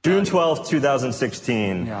 June 12th,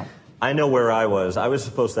 2016. Yeah. I know where I was. I was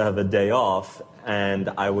supposed to have a day off, and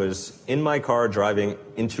I was in my car driving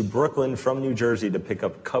into Brooklyn from New Jersey to pick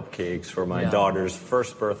up cupcakes for my daughter's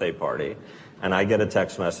first birthday party. And I get a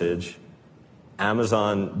text message,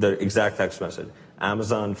 Amazon, the exact text message,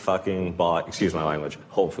 Amazon fucking bought, excuse my language,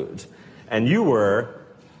 Whole Foods. And you were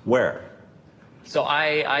where? So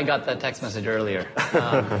I got that text message earlier.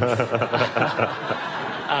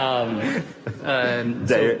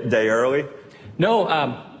 Day early?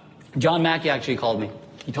 No, John Mackey actually called me.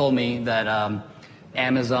 He told me that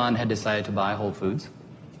Amazon had decided to buy Whole Foods,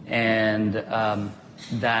 and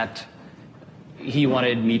that he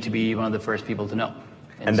wanted me to be one of the first people to know.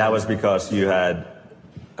 And that was because you had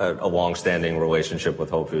a long-standing relationship with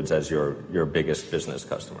Whole Foods as your biggest business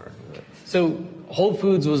customer. So Whole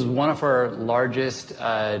Foods was one of our largest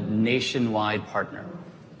nationwide partner.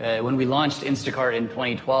 When we launched Instacart in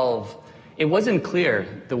 2012, it wasn't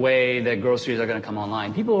clear the way that groceries are going to come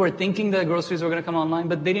online. People were thinking that groceries were going to come online,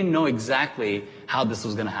 but they didn't know exactly how this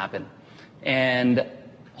was going to happen. And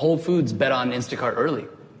Whole Foods bet on Instacart early.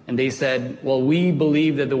 And they said, well, we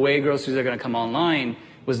believe that the way groceries are going to come online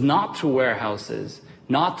was not through warehouses,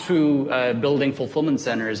 not through building fulfillment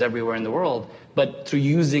centers everywhere in the world, but through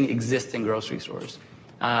using existing grocery stores.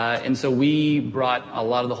 And so we brought a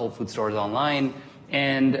lot of the Whole Foods stores online,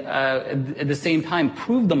 and at the same time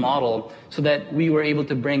proved the model so that we were able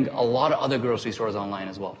to bring a lot of other grocery stores online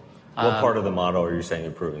as well. What part of the model are you saying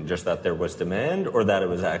improving? Just that there was demand, or that it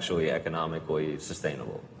was actually economically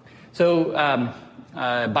sustainable? So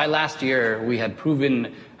by last year, we had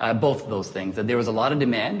proven both of those things, that there was a lot of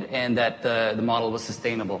demand and that the model was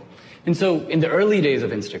sustainable. And so in the early days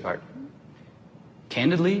of Instacart,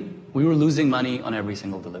 candidly, we were losing money on every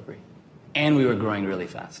single delivery, and we were growing really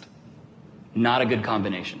fast. Not a good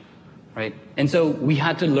combination, right? And so we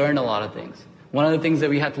had to learn a lot of things. One of the things that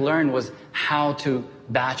we had to learn was how to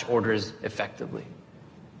batch orders effectively.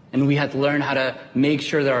 And we had to learn how to make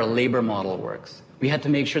sure that our labor model works. We had to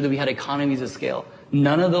make sure that we had economies of scale.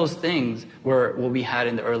 None of those things were what we had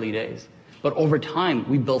in the early days. But over time,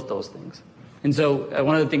 we built those things. And so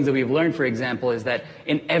one of the things that we've learned, for example, is that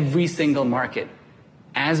in every single market,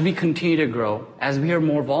 as we continue to grow, as we have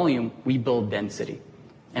more volume, we build density.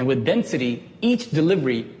 And with density, each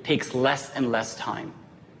delivery takes less and less time.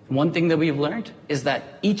 one thing that we've learned is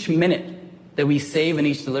that each minute that we save in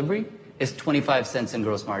each delivery is 25 cents in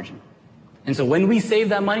gross margin. And so when we save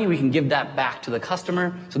that money, we can give that back to the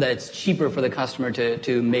customer so that it's cheaper for the customer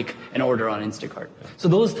to make an order on Instacart. So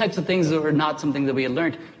those types of things are not something that we had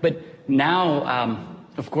learned. But now,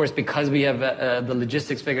 of course, because we have the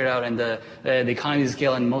logistics figured out and the economies of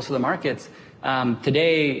scale in most of the markets,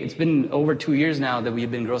 today it's been over 2 years now that we've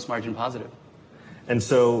been gross margin positive. And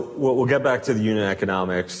so we'll get back to the unit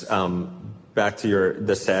economics. Back to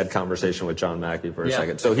the sad conversation with John Mackey for a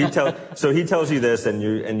second. So he tells you this, and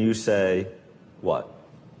you say, what?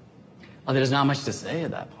 Well, there's not much to say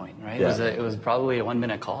at that point, right? Yeah. It was probably a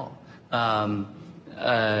 1-minute call,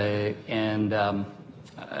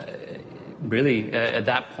 really at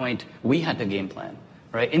that point we had to game plan,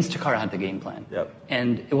 right? Instacart had to game plan,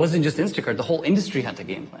 and it wasn't just Instacart; the whole industry had to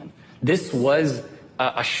game plan. This was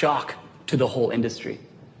a shock to the whole industry,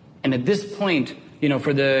 and at this point,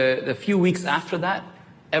 for the few weeks after that,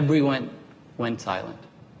 everyone went silent.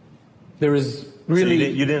 There was really... So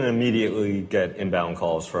you didn't immediately get inbound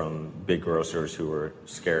calls from big grocers who were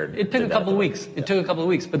scared? It took a couple of weeks. It took a couple of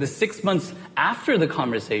weeks. But the 6 months after the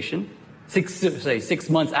conversation, 6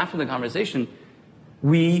 months after the conversation,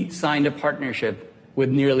 we signed a partnership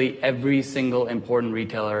with nearly every single important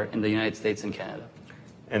retailer in the United States and Canada.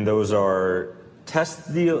 And those are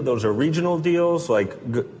test deals? Those are regional deals?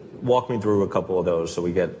 Walk me through a couple of those so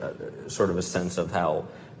we get sort of a sense of how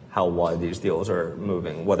wide these deals are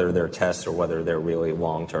moving, whether they're tests or whether they're really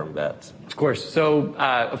long-term bets. Of course. So,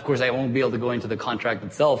 of course, I won't be able to go into the contract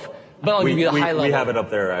itself, but I'll give you the high level. We have it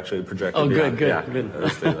up there, actually, projected. Oh, good.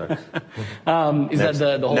 Is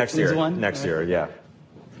that the Whole Foods one? Next year, yeah.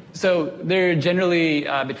 So they're generally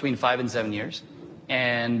between 5 and 7 years.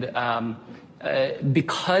 And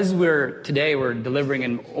because we're delivering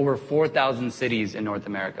in over 4,000 cities in North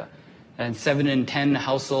America, and 7 in 10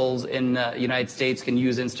 households in the United States can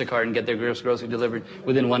use Instacart and get their grocery delivered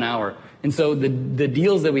within 1 hour. And so the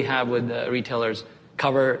deals that we have with retailers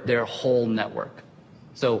cover their whole network.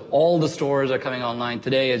 So all the stores are coming online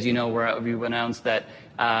today. As you know, we've announced that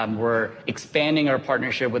we're expanding our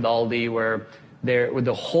partnership with Aldi, where with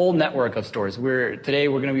the whole network of stores. Today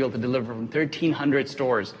we're going to be able to deliver from 1,300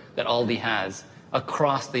 stores that Aldi has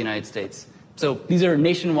across the United States. So these are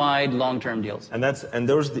nationwide, long-term deals. And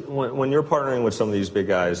when you're partnering with some of these big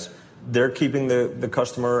guys, they're keeping the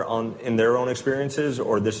customer in their own experiences,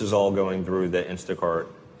 or this is all going through the Instacart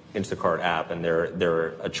app, and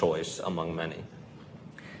they're a choice among many.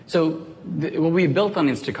 So what we built on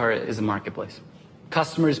Instacart is a marketplace.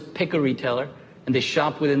 Customers pick a retailer, and they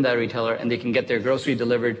shop within that retailer, and they can get their grocery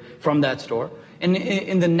delivered from that store. And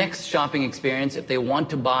in the next shopping experience, if they want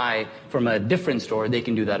to buy from a different store, they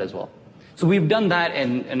can do that as well. So we've done that,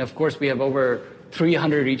 and of course we have over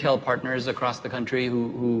 300 retail partners across the country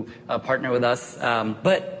who partner with us.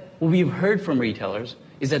 But what we've heard from retailers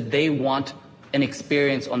is that they want an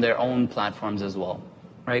experience on their own platforms as well,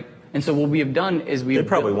 right? And so what we have done is they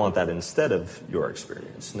probably want that instead of your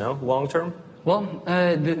experience, no? Long term? Well,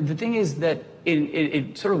 the thing is that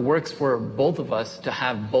it sort of works for both of us to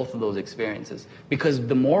have both of those experiences, because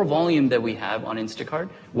the more volume that we have on Instacart,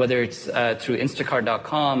 whether it's through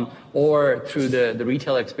Instacart.com or through the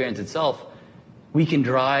retail experience itself, we can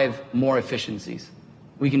drive more efficiencies.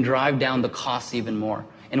 We can drive down the costs even more.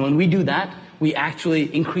 And when we do that, we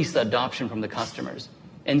actually increase the adoption from the customers.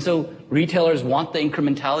 And so retailers want the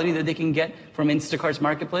incrementality that they can get from Instacart's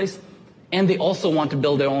marketplace, and they also want to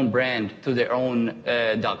build their own brand through their own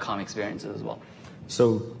 .com experiences as well.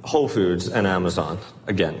 So Whole Foods and Amazon,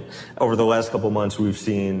 again, over the last couple months, we've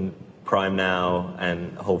seen Prime Now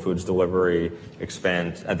and Whole Foods delivery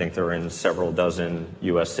expand. I think they're in several dozen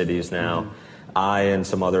U.S. cities now. Mm-hmm. I and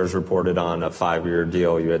some others reported on a 5-year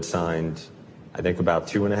deal you had signed, I think about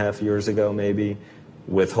 2.5 years ago, maybe,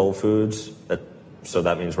 with Whole Foods. So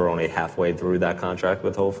that means we're only halfway through that contract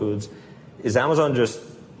with Whole Foods. Is Amazon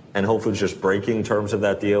and Whole Foods just breaking terms of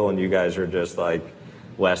that deal, and you guys are just like,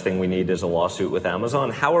 last thing we need is a lawsuit with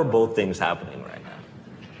Amazon? How are both things happening right now?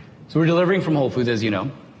 So we're delivering from Whole Foods, as you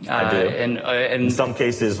know. I do. And in some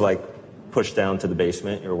cases, like, pushed down to the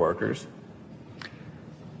basement, your workers.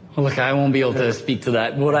 Well, look, I won't be able to speak to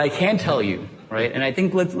that. What I can tell you, right, and I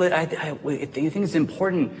think I think it's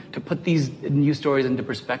important to put these news stories into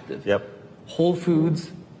perspective. Yep. Whole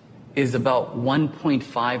Foods is about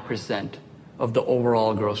 1.5% of the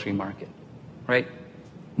overall grocery market, right?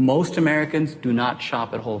 Most Americans do not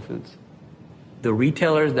shop at Whole Foods. The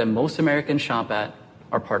retailers that most Americans shop at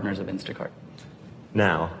are partners of Instacart.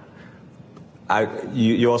 Now,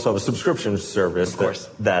 you also have a subscription service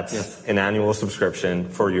that's an annual subscription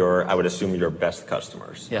for I would assume, your best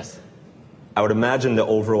customers. Yes. I would imagine the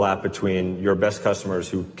overlap between your best customers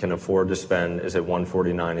who can afford to spend, is it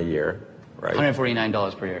 $149 a year, right?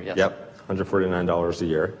 $149 per year, yes. Yep, $149 a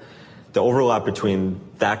year. The overlap between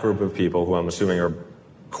that group of people, who I'm assuming are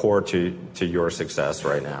core to your success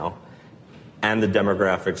right now, and the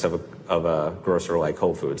demographics of a grocer like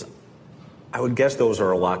Whole Foods, I would guess those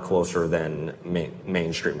are a lot closer than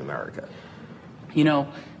mainstream America. You know,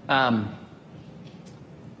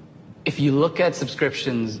 if you look at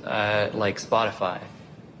subscriptions like Spotify,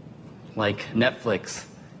 like Netflix,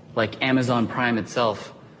 like Amazon Prime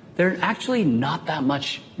itself, they're actually not that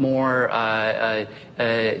much more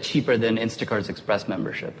cheaper than Instacart's Express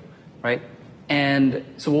membership, right? And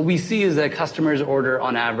so what we see is that customers order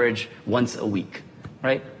on average once a week,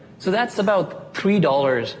 right? So that's about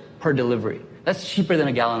 $3 per delivery. That's cheaper than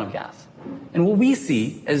a gallon of gas. And what we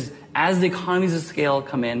see is, as the economies of scale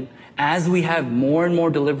come in, as we have more and more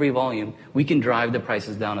delivery volume, we can drive the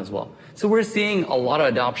prices down as well. So we're seeing a lot of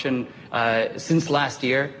adoption since last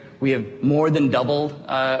year. We have more than doubled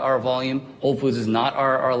our volume. Whole Foods is not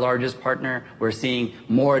our largest partner. We're seeing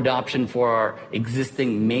more adoption for our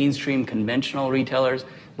existing mainstream conventional retailers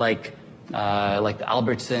like the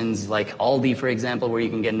Albertsons, like Aldi, for example, where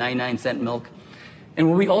you can get 99-cent milk. And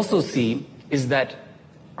what we also see is that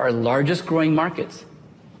our largest growing markets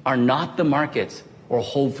are not the markets where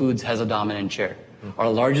Whole Foods has a dominant share. Our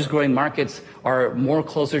largest growing markets are more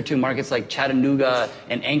closer to markets like Chattanooga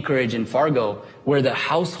and Anchorage and Fargo, where the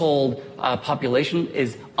household population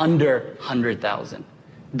is under 100,000.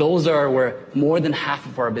 Those are where more than half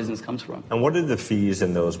of our business comes from. And what do the fees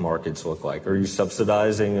in those markets look like? Are you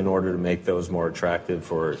subsidizing in order to make those more attractive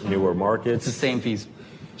for newer markets? It's the same fees.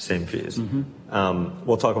 Same fees.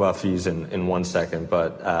 We'll talk about fees in 1 second,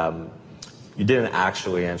 but you didn't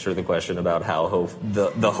actually answer the question about how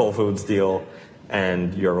the Whole Foods deal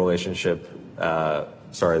and your relationship,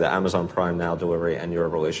 the Amazon Prime Now delivery and your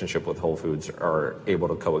relationship with Whole Foods are able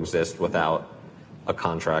to coexist without a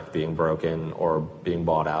contract being broken or being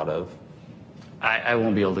bought out of. I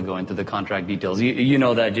won't be able to go into the contract details. You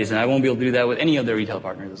know that, Jason. I won't be able to do that with any of the retail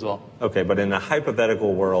partners as well. Okay, but in a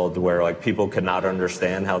hypothetical world where like people cannot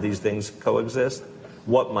understand how these things coexist,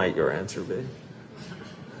 what might your answer be?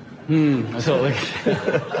 Because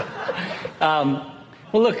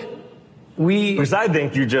I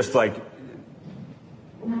think you just like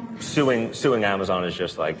suing Amazon is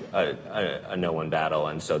just like a no-win battle,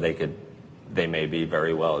 and so they may be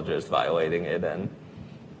very well just violating it. And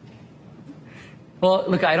well,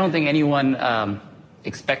 look, I don't think anyone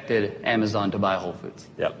expected Amazon to buy Whole Foods.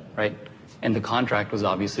 Yep. Right, and the contract was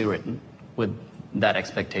obviously written with that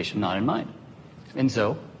expectation not in mind, and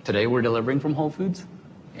so today we're delivering from Whole Foods.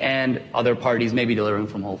 And other parties may be delivering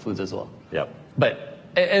from Whole Foods as well. Yep. But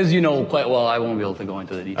as you know quite well, I won't be able to go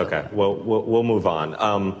into the details. Okay, well, we'll move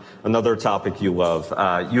on. Another topic you love,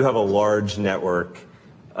 you have a large network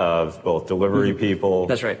of both delivery people.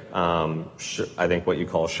 That's right. I think what you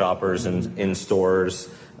call shoppers in stores.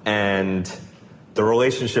 And the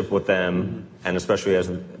relationship with them, and especially as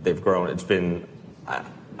they've grown, it's been,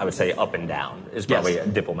 I would say, up and down is probably a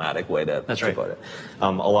diplomatic way to put it. A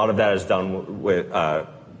lot of that is done with,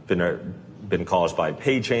 been caused by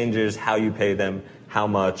pay changes, how you pay them, how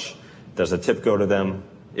much, does a tip go to them,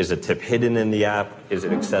 is a tip hidden in the app, is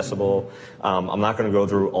it accessible? I'm not going to go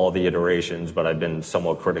through all the iterations, but I've been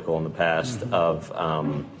somewhat critical in the past of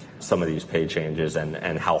some of these pay changes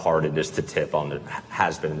and how hard it is to tip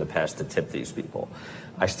has been in the past to tip these people.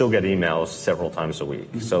 I still get emails several times a week,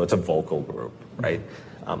 so it's a vocal group, right?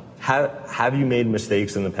 Have you made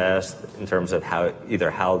mistakes in the past in terms of how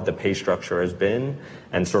the pay structure has been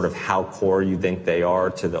and sort of how core you think they are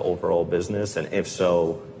to the overall business? And if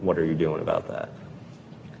so, what are you doing about that?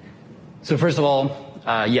 So first of all,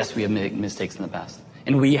 yes, we have made mistakes in the past.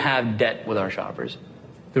 And we have debt with our shoppers.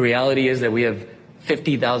 The reality is that we have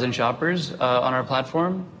 50,000 shoppers on our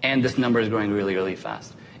platform, and this number is growing really, really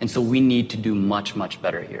fast. And so we need to do much, much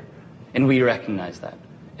better here. And we recognize that.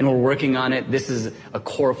 And we're working on it. This is a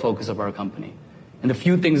core focus of our company. And the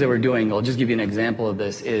few things that we're doing, I'll just give you an example of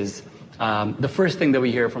this, is the first thing that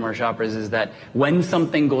we hear from our shoppers is that when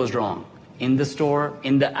something goes wrong in the store,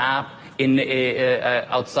 in the app,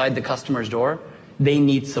 outside the customer's door, they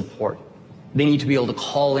need support. They need to be able to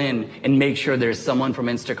call in and make sure there's someone from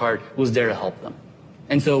Instacart who's there to help them.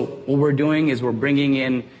 And so what we're doing is we're building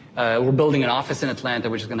an office in Atlanta,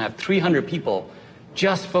 which is going to have 300 people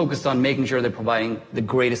just focused on making sure they're providing the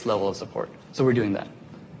greatest level of support. So we're doing that.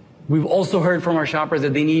 We've also heard from our shoppers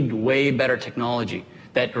that they need way better technology.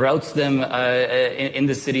 that routes them in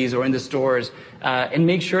the cities or in the stores, and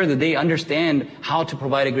make sure that they understand how to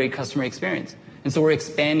provide a great customer experience. And so we're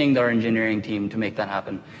expanding our engineering team to make that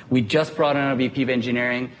happen. We just brought in a VP of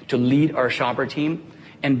engineering to lead our shopper team.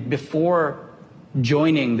 And before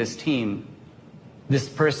joining this team, this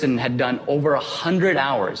person had done over 100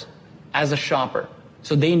 hours as a shopper.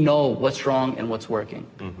 So they know what's wrong and what's working.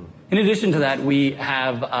 Mm-hmm. In addition to that, we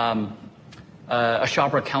have a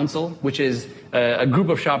shopper council, which is a group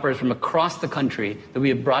of shoppers from across the country that we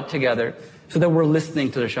have brought together so that we're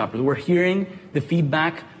listening to the shoppers. We're hearing the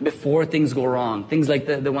feedback before things go wrong, things like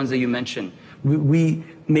the ones that you mentioned. We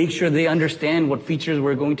make sure they understand what features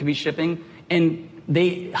we're going to be shipping, and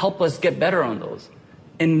they help us get better on those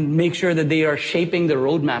and make sure that they are shaping the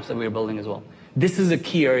roadmaps that we're building as well. This is a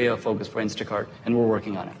key area of focus for Instacart, and we're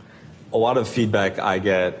working on it. A lot of feedback I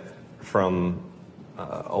get from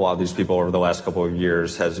a lot of these people over the last couple of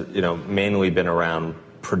years has, mainly been around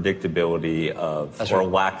predictability of, That's or right.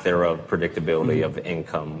 lack thereof, predictability of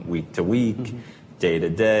income week to week, day to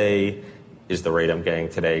day. Is the rate I'm getting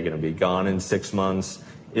today going to be gone in 6 months?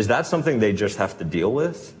 Is that something they just have to deal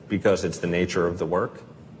with because it's the nature of the work?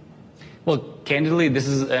 Well, candidly, this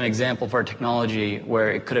is an example for technology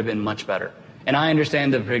where it could have been much better. And I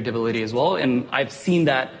understand the predictability as well, and I've seen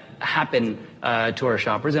that happen to our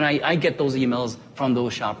shoppers, and I get those emails from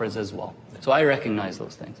those shoppers as well. So I recognize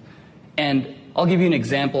those things. And I'll give you an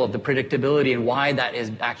example of the predictability and why that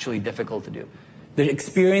is actually difficult to do. The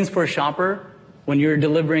experience for a shopper when you're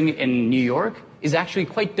delivering in New York is actually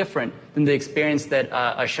quite different than the experience that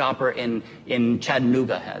a shopper in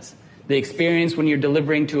Chattanooga has. The experience when you're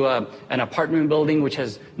delivering to an apartment building which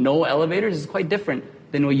has no elevators is quite different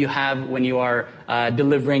than what you have when you are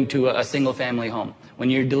delivering to a single-family home. When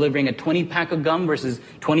you're delivering a 20-pack of gum versus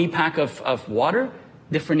 20-pack of water,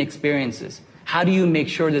 different experiences. How do you make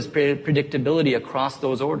sure there's predictability across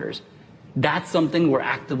those orders? That's something we're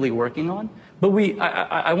actively working on. But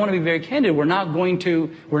I want to be very candid. We're not going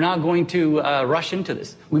to rush into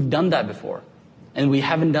this. We've done that before, and we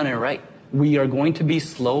haven't done it right. We are going to be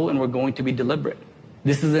slow, and we're going to be deliberate.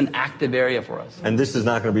 This is an active area for us. And this is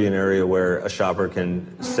not going to be an area where a shopper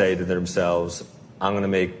can say to themselves, I'm going to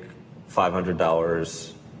make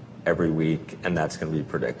 $500 every week, and that's going to be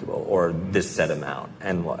predictable, or this set amount,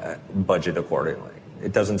 and budget accordingly.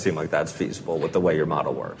 It doesn't seem like that's feasible with the way your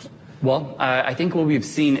model works. Well, I think what we've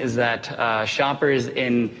seen is that shoppers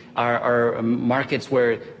in our markets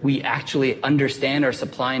where we actually understand our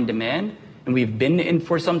supply and demand, and we've been in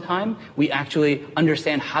for some time, we actually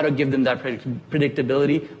understand how to give them that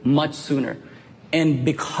predictability much sooner. And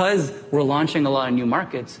because we're launching a lot of new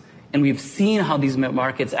markets, and we've seen how these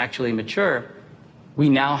markets actually mature, we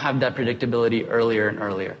now have that predictability earlier and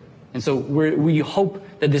earlier. And so we hope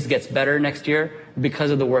that this gets better next year because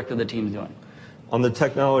of the work that the team's doing. On the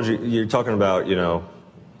technology, you're talking about,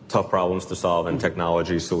 tough problems to solve and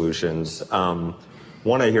technology solutions.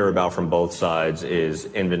 One I hear about from both sides is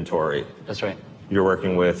inventory. That's right. You're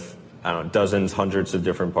working with, dozens, hundreds of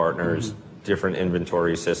different partners, different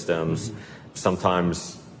inventory systems.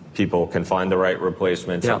 Sometimes people can find the right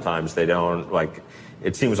replacement, sometimes they don't.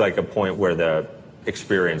 It seems like a point where the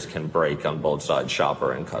experience can break on both sides,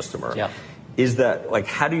 shopper and customer. Yeah. Is that,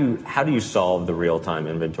 how do you solve the real-time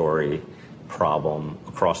inventory problem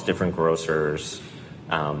across different grocers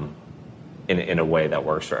in a way that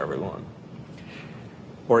works for everyone?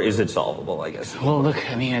 Or is it solvable, I guess? Well, look,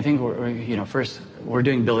 I think first, we're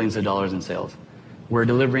doing billions of dollars in sales. We're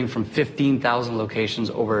delivering from 15,000 locations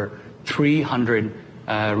over 300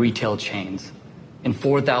 retail chains in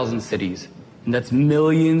 4,000 cities. And that's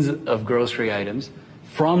millions of grocery items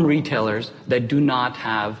from retailers that do not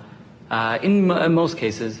have, in most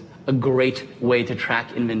cases, a great way to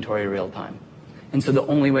track inventory real time. And so the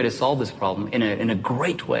only way to solve this problem in a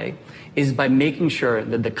great way is by making sure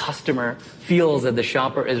that the customer feels that the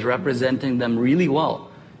shopper is representing them really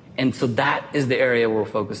well. And so that is the area we're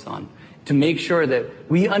focused on, to make sure that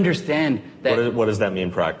we understand that. What does that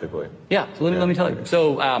mean practically? Yeah, so let me tell you.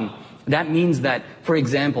 So that means that, for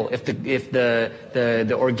example, if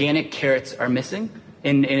the organic carrots are missing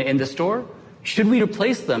in the store, should we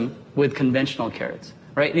replace them with conventional carrots?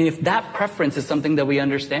 Right? And if that preference is something that we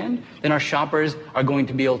understand, then our shoppers are going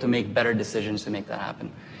to be able to make better decisions to make that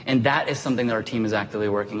happen. And that is something that our team is actively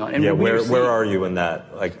working on. And where are you in that?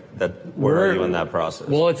 Where are you in that process?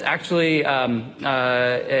 Well, it's actually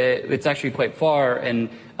quite far. And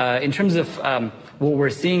in terms of what we're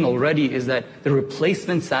seeing already is that the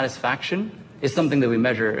replacement satisfaction is something that we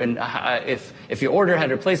measure. And if your order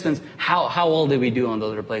had replacements, how well did we do on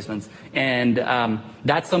those replacements? And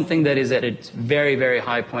that's something that is at its very, very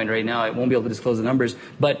high point right now. I won't be able to disclose the numbers,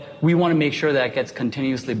 but we want to make sure that it gets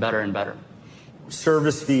continuously better and better.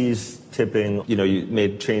 Service fees, tipping, you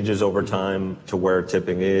made changes over time to where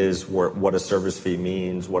tipping is, what a service fee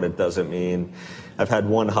means, what it doesn't mean. I've had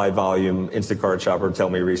one high volume Instacart shopper tell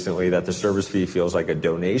me recently that the service fee feels like a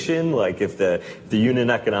donation. Like if the unit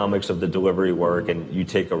economics of the delivery work and you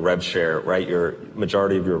take a rev share, right, your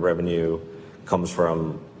majority of your revenue comes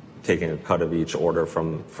from taking a cut of each order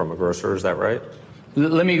from a grocer. Is that right?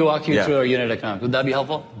 Let me walk you through our unit economics. Would that be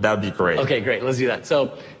helpful? That would be great. Okay, great. Let's do that.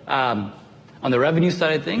 So on the revenue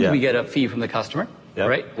side of things, we get a fee from the customer,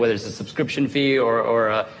 right? Whether it's a subscription fee or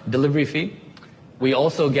a delivery fee. We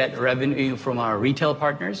also get revenue from our retail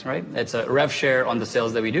partners, right? It's a rev share on the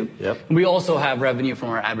sales that we do. And we also have revenue from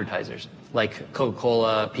our advertisers, like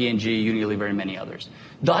Coca-Cola, P&G, Unilever, and many others.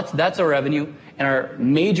 That's our revenue. And our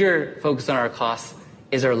major focus on our costs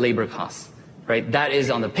is our labor costs, right? That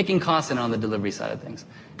is on the picking costs and on the delivery side of things.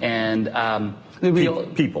 And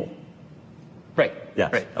people. Right.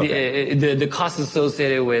 Yes. Right. Okay. The costs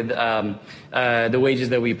associated with the wages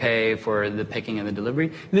that we pay for the picking and the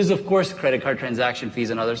delivery. There's of course credit card transaction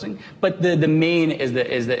fees and other things, but the main is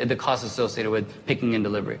the cost associated with picking and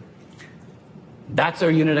delivery. That's our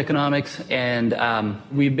unit economics, and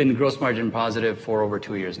we've been gross margin positive for over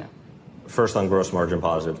 2 years now. First on gross margin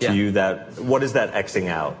positive. To you, what is that Xing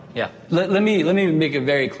out? Yeah. Let me make it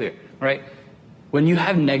very clear, right? When you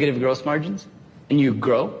have negative gross margins and you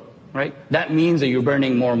grow, right? That means that you're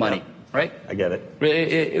burning more money, right? I get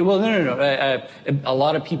it. Well, no. A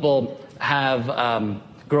lot of people have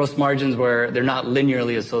gross margins where they're not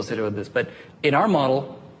linearly associated with this. But in our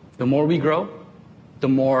model, the more we grow, the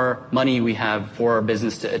more money we have for our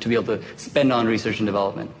business to be able to spend on research and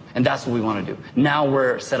development. And that's what we want to do. Now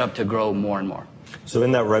we're set up to grow more and more. So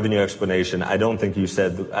in that revenue explanation, I don't think you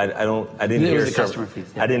said, I didn't hear customer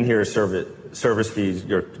fees. Yeah. I didn't hear service fees.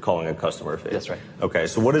 You're calling a customer fee. That's right. Okay.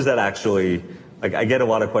 So what does that actually, like, I get a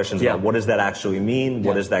lot of questions about what does that actually mean?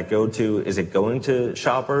 What does that go to? Is it going to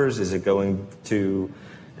shoppers? Is it going to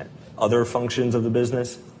other functions of the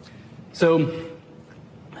business? So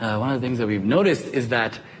one of the things that we've noticed is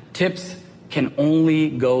that tips can only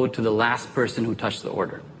go to the last person who touched the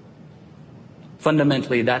order.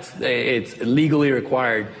 Fundamentally, it's legally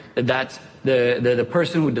required that that's the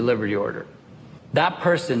person who delivered your order. That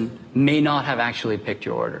person may not have actually picked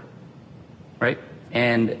your order, right?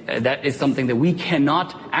 And that is something that we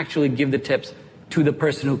cannot actually give the tips to the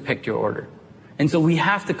person who picked your order. And so we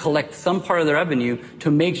have to collect some part of the revenue to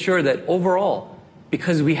make sure that overall,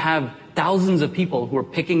 because we have thousands of people who are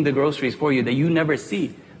picking the groceries for you that you never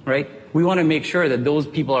see, right? We want to make sure that those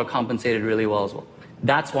people are compensated really well as well.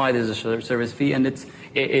 That's why there's a service fee, and it's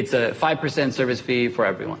a 5% service fee for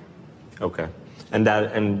everyone. Okay,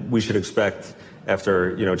 and we should expect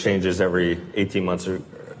after changes every 18 months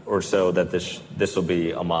or so that this will be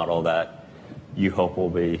a model that you hope will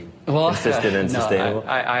be consistent and sustainable.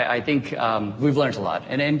 I think we've learned a lot,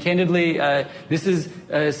 and candidly, this is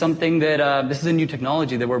something that this is a new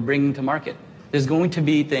technology that we're bringing to market. There's going to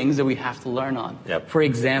be things that we have to learn on. Yep. For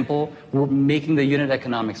example, we're making the unit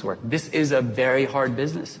economics work. This is a very hard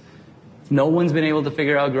business. No one's been able to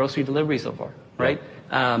figure out grocery delivery so far, right?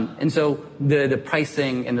 And so the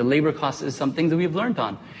pricing and the labor costs is something that we've learned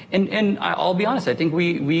on. And I'll be honest, I think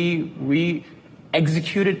we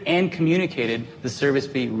executed and communicated the service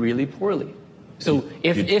fee really poorly. So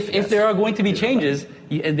if there are going to be changes,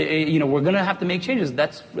 we're going to have to make changes.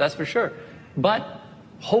 That's for sure. But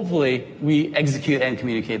hopefully, we execute and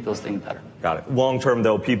communicate those things better. Got it. Long term,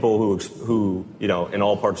 though, people who in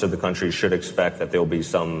all parts of the country should expect that there will be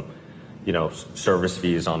some, service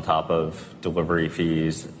fees on top of delivery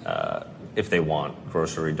fees if they want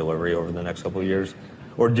grocery delivery over the next couple of years.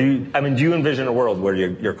 Or do you envision a world where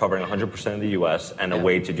you're covering 100% of the U.S. and a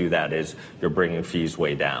way to do that is you're bringing fees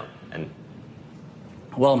way down?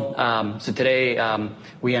 Well, so today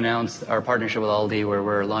we announced our partnership with Aldi, where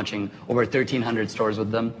we're launching over 1,300 stores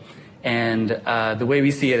with them. And the way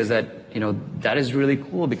we see it is that, that is really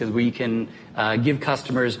cool because we can give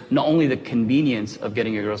customers not only the convenience of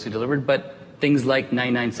getting your grocery delivered, but things like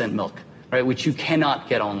 99-cent milk, right, which you cannot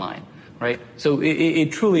get online, right? So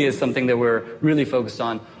it truly is something that we're really focused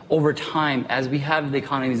on over time as we have the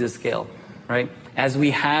economies of scale, right? As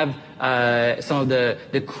we have some of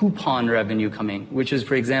the coupon revenue coming, which is,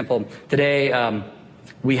 for example, today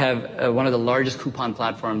we have one of the largest coupon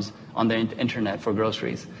platforms on the internet for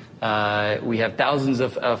groceries. We have thousands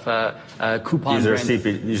of coupon brands.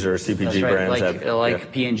 These are CPG right, brands.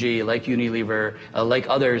 Like P&G, like Unilever, like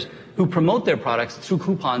others who promote their products through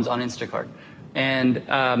coupons on Instacart. And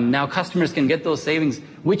now customers can get those savings,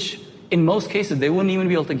 which in most cases they wouldn't even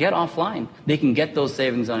be able to get offline. They can get those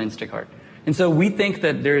savings on Instacart. And so we think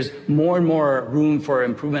that there's more and more room for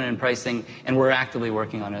improvement in pricing, and we're actively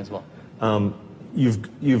working on it as well.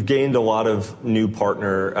 You've gained a lot of new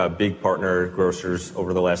big partner grocers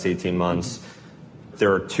over the last 18 months.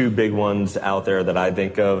 There are two big ones out there that I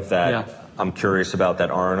think of that I'm curious about that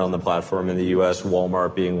aren't on the platform in the U.S.,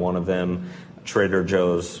 Walmart being one of them, Trader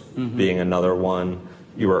Joe's being another one.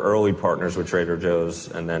 You were early partners with Trader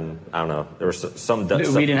Joe's, and then, I don't know, there was some...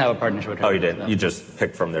 We didn't have a partnership with Trader Joe's. Oh, you didn't? No. You just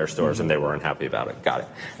picked from their stores, and they weren't happy about it. Got it.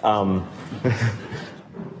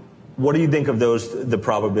 What do you think of the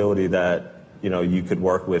probability that, you could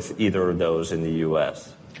work with either of those in the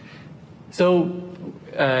U.S.? So,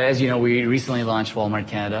 as you know, we recently launched Walmart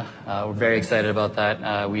Canada. We're very excited about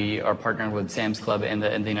that. We are partnered with Sam's Club in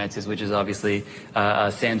the United States, which is obviously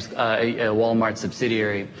a Walmart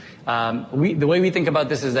subsidiary. The way we think about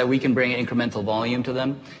this is that we can bring incremental volume to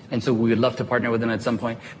them, and so we would love to partner with them at some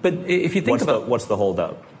point. But if you think what's the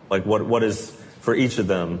holdup? Like, what is for each of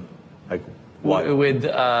them? Like, what? With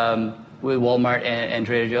Walmart and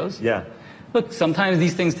Trader Joe's? Yeah. Look, sometimes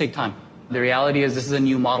these things take time. The reality is this is a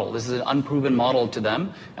new model. This is an unproven model to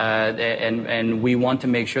them, and we want to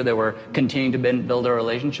make sure that we're continuing to build a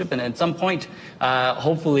relationship. And at some point,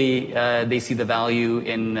 hopefully, they see the value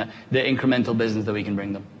in the incremental business that we can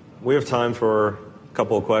bring them. We have time for a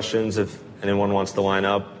couple of questions if anyone wants to line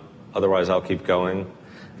up. Otherwise, I'll keep going.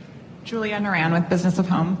 Julia Naran with Business of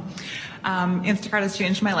Home. Instacart has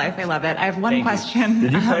changed my life. I love it. I have one question.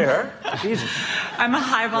 Did you pay her? Jesus. I'm a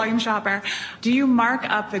high volume shopper. Do you mark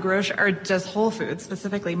up the grocery, or does Whole Foods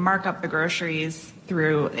specifically mark up the groceries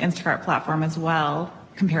through the Instacart platform as well,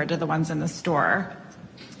 compared to the ones in the store?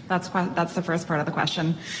 That's the first part of the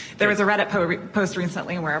question. There was a Reddit post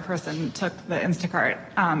recently where a person took the Instacart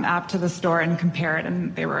app to the store and compared,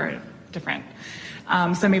 and they were different.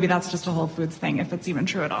 So maybe that's just a Whole Foods thing, if it's even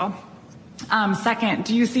true at all. Second,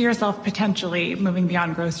 do you see yourself potentially moving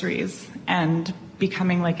beyond groceries and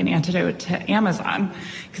becoming like an antidote to Amazon?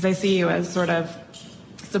 Because I see you as sort of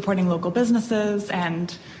supporting local businesses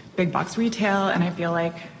and big box retail, and I feel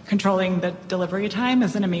like controlling the delivery time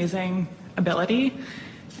is an amazing ability.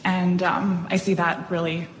 And I see that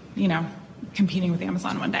really, competing with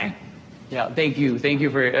Amazon one day. Yeah, thank you. Thank you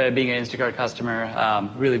for being an Instacart customer.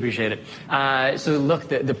 Really appreciate it. So look,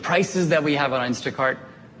 the prices that we have on Instacart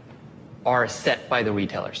are set by the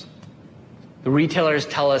retailers. The retailers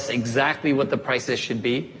tell us exactly what the prices should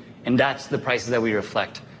be, and that's the prices that we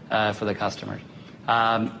reflect for the customers.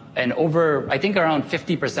 And I think around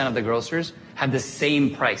 50% of the grocers have the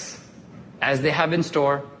same price as they have in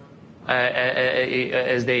store,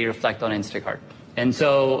 as they reflect on Instacart. And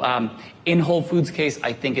so in Whole Foods case,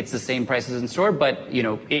 I think it's the same prices in store, but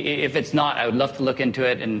if it's not, I would love to look into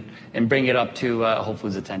it and bring it up to Whole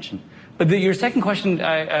Foods' attention. But your second question,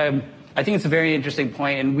 I think it's a very interesting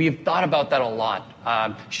point, and we've thought about that a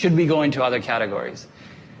lot. Should we go into other categories?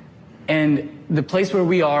 And the place where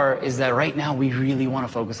we are is that right now we really want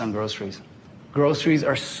to focus on groceries. Groceries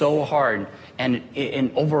are so hard,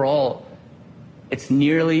 and overall, it's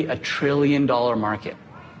nearly $1 trillion market.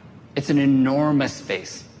 It's an enormous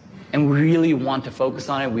space, and we really want to focus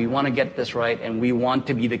on it. We want to get this right, and we want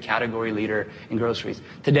to be the category leader in groceries.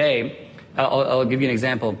 Today, I'll give you an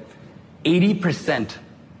example. 80%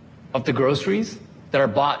 of the groceries that are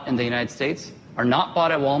bought in the United States are not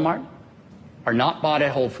bought at Walmart, are not bought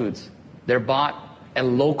at Whole Foods. They're bought at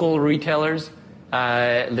local retailers,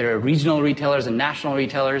 there are regional retailers and national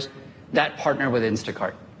retailers that partner with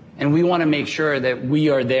Instacart. And we want to make sure that we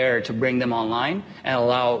are there to bring them online and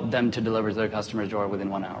allow them to deliver to their customer's door within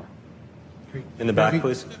 1 hour. In the back,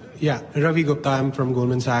 please. Yeah, Ravi Gupta, I'm from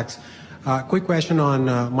Goldman Sachs. Quick question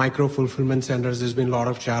on micro-fulfillment centers. There's been a lot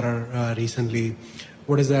of chatter recently.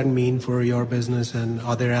 What does that mean for your business, and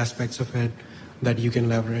other aspects of it that you can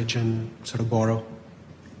leverage and sort of borrow?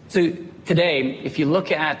 So today, if you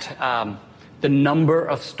look at the number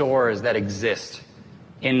of stores that exist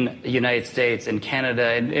in the United States, in Canada,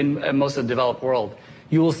 and in most of the developed world,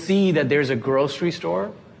 you will see that there's a grocery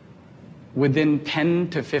store within 10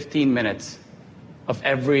 to 15 minutes of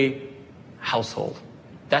every household.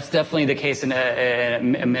 That's definitely the case in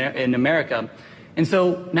America. And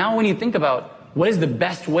so now when you think about what is the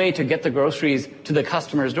best way to get the groceries to the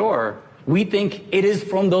customer's door, we think it is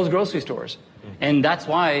from those grocery stores. And that's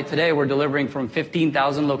why today we're delivering from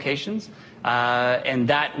 15,000 locations And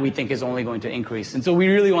that we think is only going to increase. And so we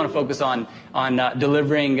really want to focus on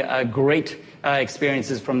delivering great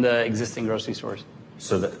experiences from the existing grocery stores.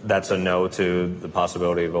 So that's a no to the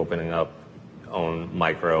possibility of opening up own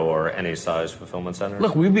micro or any size fulfillment centers?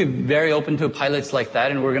 Look, we'd be very open to pilots like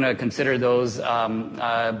that, and we're going to consider those.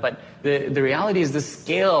 But the reality is the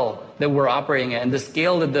scale that we're operating at and the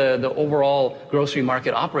scale that the overall grocery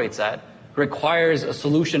market operates at requires a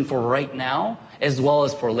solution for right now as well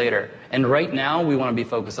as for later. And right now, we want to be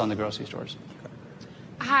focused on the grocery stores.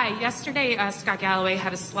 Hi. Yesterday, Scott Galloway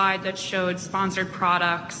had a slide that showed sponsored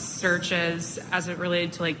products searches as it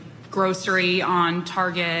related to grocery on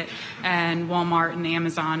Target and Walmart and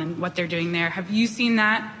Amazon and what they're doing there. Have you seen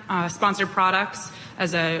that sponsored products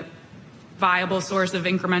as a viable source of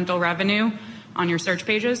incremental revenue on your search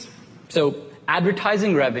pages? So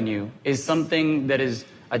advertising revenue is something that is,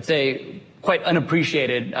 I'd say, quite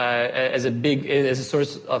unappreciated as a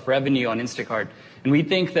source of revenue on Instacart. And we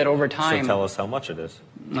think that over time... So tell us how much it is.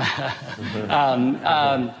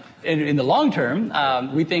 In the long term,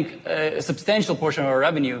 we think a substantial portion of our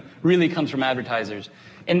revenue really comes from advertisers.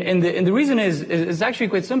 And the reason is actually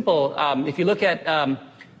quite simple. If you look at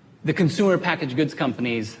the consumer packaged goods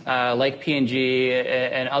companies like P&G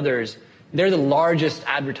and others, they're the largest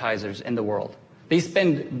advertisers in the world. They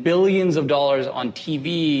spend billions of dollars on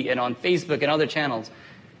TV and on Facebook and other channels.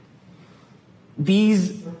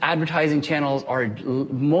 These advertising channels are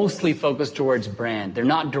mostly focused towards brand. They're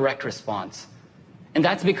not direct response. And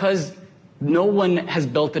that's because no one has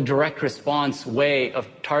built a direct response way of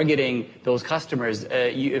targeting those customers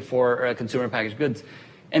for consumer packaged goods.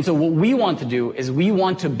 And so what we want to do is we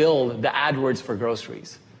want to build the AdWords for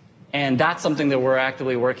groceries. And that's something that we're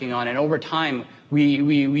actively working on. And over time,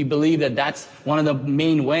 we believe that that's one of the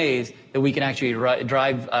main ways that we can actually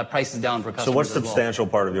drive prices down for customers. So what's a substantial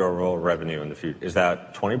part of your overall revenue in the future? Is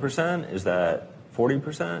that 20%? Is that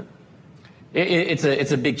 40%?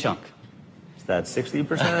 It's a big chunk. Is that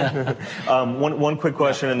 60%? One quick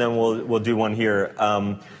question, and then we'll do one here.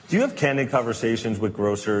 Do you have candid conversations with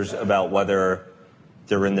grocers about whether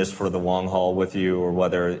they're in this for the long haul with you, or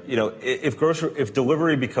whether, if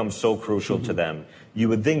delivery becomes so crucial to them, you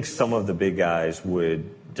would think some of the big guys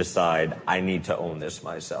would decide, I need to own this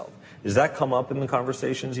myself. Does that come up in the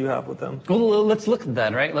conversations you have with them? Well, let's look at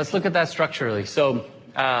that, right? Let's look at that structurally. So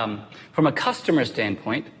from a customer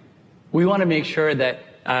standpoint, we want to make sure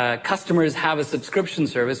that customers have a subscription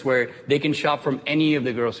service where they can shop from any of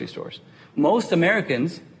the grocery stores. Most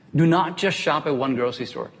Americans do not just shop at one grocery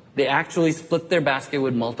store. They actually split their basket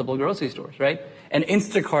with multiple grocery stores, right? And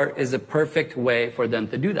Instacart is a perfect way for them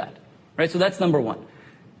to do that, right? So that's number one.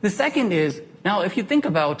 The second is, now if you think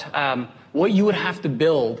about what you would have to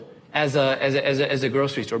build as a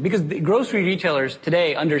grocery store, because the grocery retailers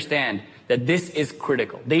today understand that this is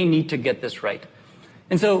critical. They need to get this right.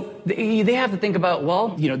 And so they have to think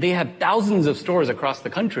about, they have thousands of stores across the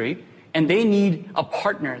country, and they need a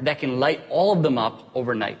partner that can light all of them up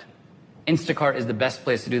overnight. Instacart is the best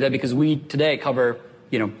place to do that because we today cover,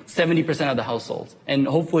 70% of the households. And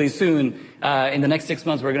hopefully soon, in the next 6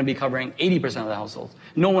 months, we're going to be covering 80% of the households.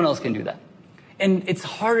 No one else can do that. And it's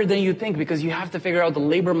harder than you think because you have to figure out the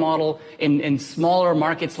labor model in smaller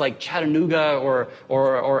markets like Chattanooga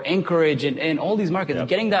or Anchorage and all these markets. Yep.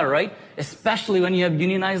 Getting that right, especially when you have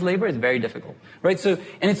unionized labor, is very difficult, right? So,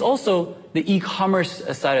 and it's also the e-commerce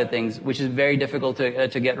side of things, which is very difficult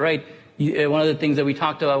to get right. One of the things that we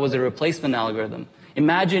talked about was a replacement algorithm.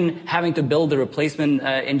 Imagine having to build a replacement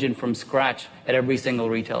engine from scratch at every single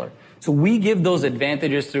retailer. So we give those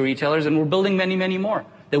advantages to retailers, and we're building many, many more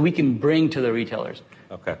that we can bring to the retailers.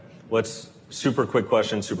 Okay. Super quick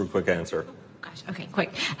question, super quick answer. Gosh, okay,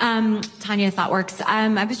 quick. Tanya, ThoughtWorks.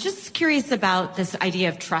 I was just curious about this idea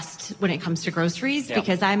of trust when it comes to groceries,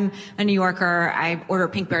 because I'm a New Yorker. I order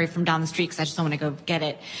Pinkberry from down the street because I just don't want to go get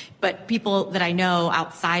it. But people that I know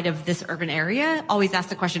outside of this urban area always ask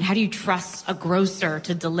the question, how do you trust a grocer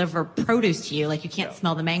to deliver produce to you? Like, you can't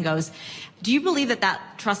smell the mangoes. Do you believe that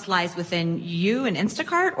trust lies within you and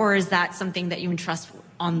Instacart, or is that something that you entrust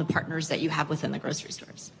on the partners that you have within the grocery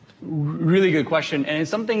stores? Really good question, and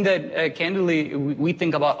it's something that, candidly, we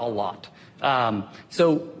think about a lot.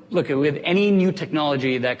 So, look, with any new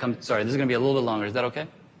technology that comes... Sorry, this is going to be a little bit longer. Is that okay?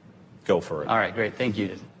 Go for it. All right, great. Thank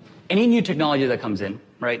you. Any new technology that comes in,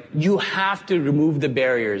 right, you have to remove the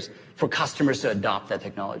barriers for customers to adopt that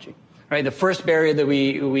technology, right? The first barrier that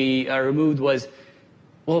we removed was,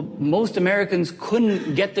 most Americans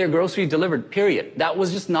couldn't get their groceries delivered, period. That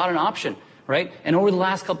was just not an option, right? And over the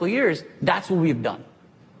last couple of years, that's what we've done.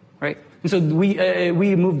 Right? And so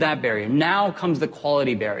we moved that barrier. Now comes the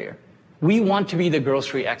quality barrier. We want to be the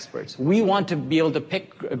grocery experts. We want to be able to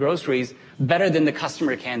pick groceries better than the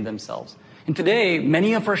customer can themselves. And today,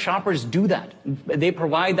 many of our shoppers do that. They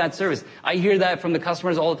provide that service. I hear that from the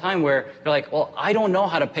customers all the time where they're like, well, I don't know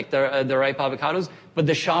how to pick the ripe avocados, but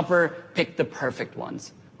the shopper picked the perfect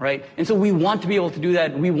ones, right? And so we want to be able to do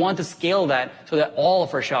that. We want to scale that so that all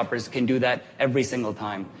of our shoppers can do that every single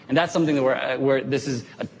time. And that's something that this is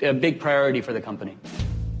a big priority for the company.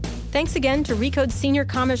 Thanks again to Recode's Senior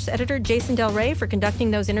Commerce Editor Jason Del Rey for conducting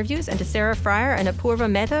those interviews, and to Sarah Friar and Apoorva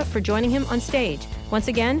Mehta for joining him on stage. Once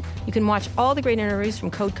again, you can watch all the great interviews from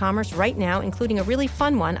Code Commerce right now, including a really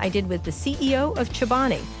fun one I did with the CEO of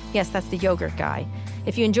Chobani. Yes, that's the yogurt guy.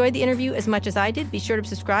 If you enjoyed the interview as much as I did, be sure to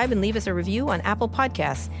subscribe and leave us a review on Apple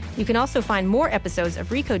Podcasts. You can also find more episodes of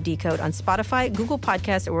Recode Decode on Spotify, Google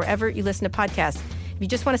Podcasts, or wherever you listen to podcasts. If you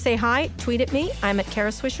just want to say hi, tweet at me. I'm at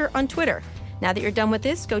Kara Swisher on Twitter. Now that you're done with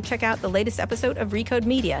this, go check out the latest episode of Recode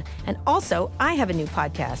Media. And also, I have a new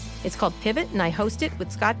podcast. It's called Pivot, and I host it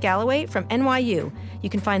with Scott Galloway from NYU. You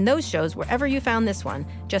can find those shows wherever you found this one.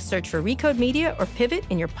 Just search for Recode Media or Pivot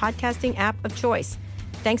in your podcasting app of choice.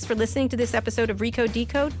 Thanks for listening to this episode of Recode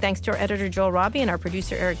Decode. Thanks to our editor, Joel Robbie, and our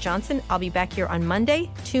producer, Eric Johnson. I'll be back here on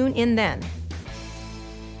Monday. Tune in then.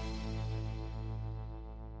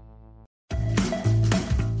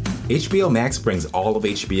 HBO Max brings all of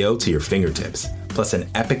HBO to your fingertips, plus an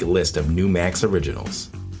epic list of new Max originals.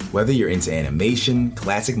 Whether you're into animation,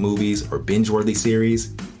 classic movies, or binge-worthy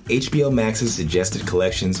series, HBO Max's suggested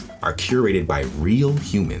collections are curated by real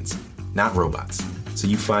humans, not robots, so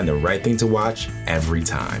you find the right thing to watch every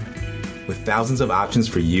time. With thousands of options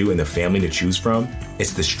for you and the family to choose from,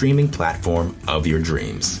 it's the streaming platform of your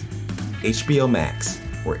dreams. HBO Max,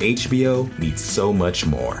 where HBO meets so much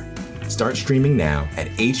more. Start streaming now at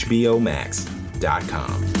hbomax.com.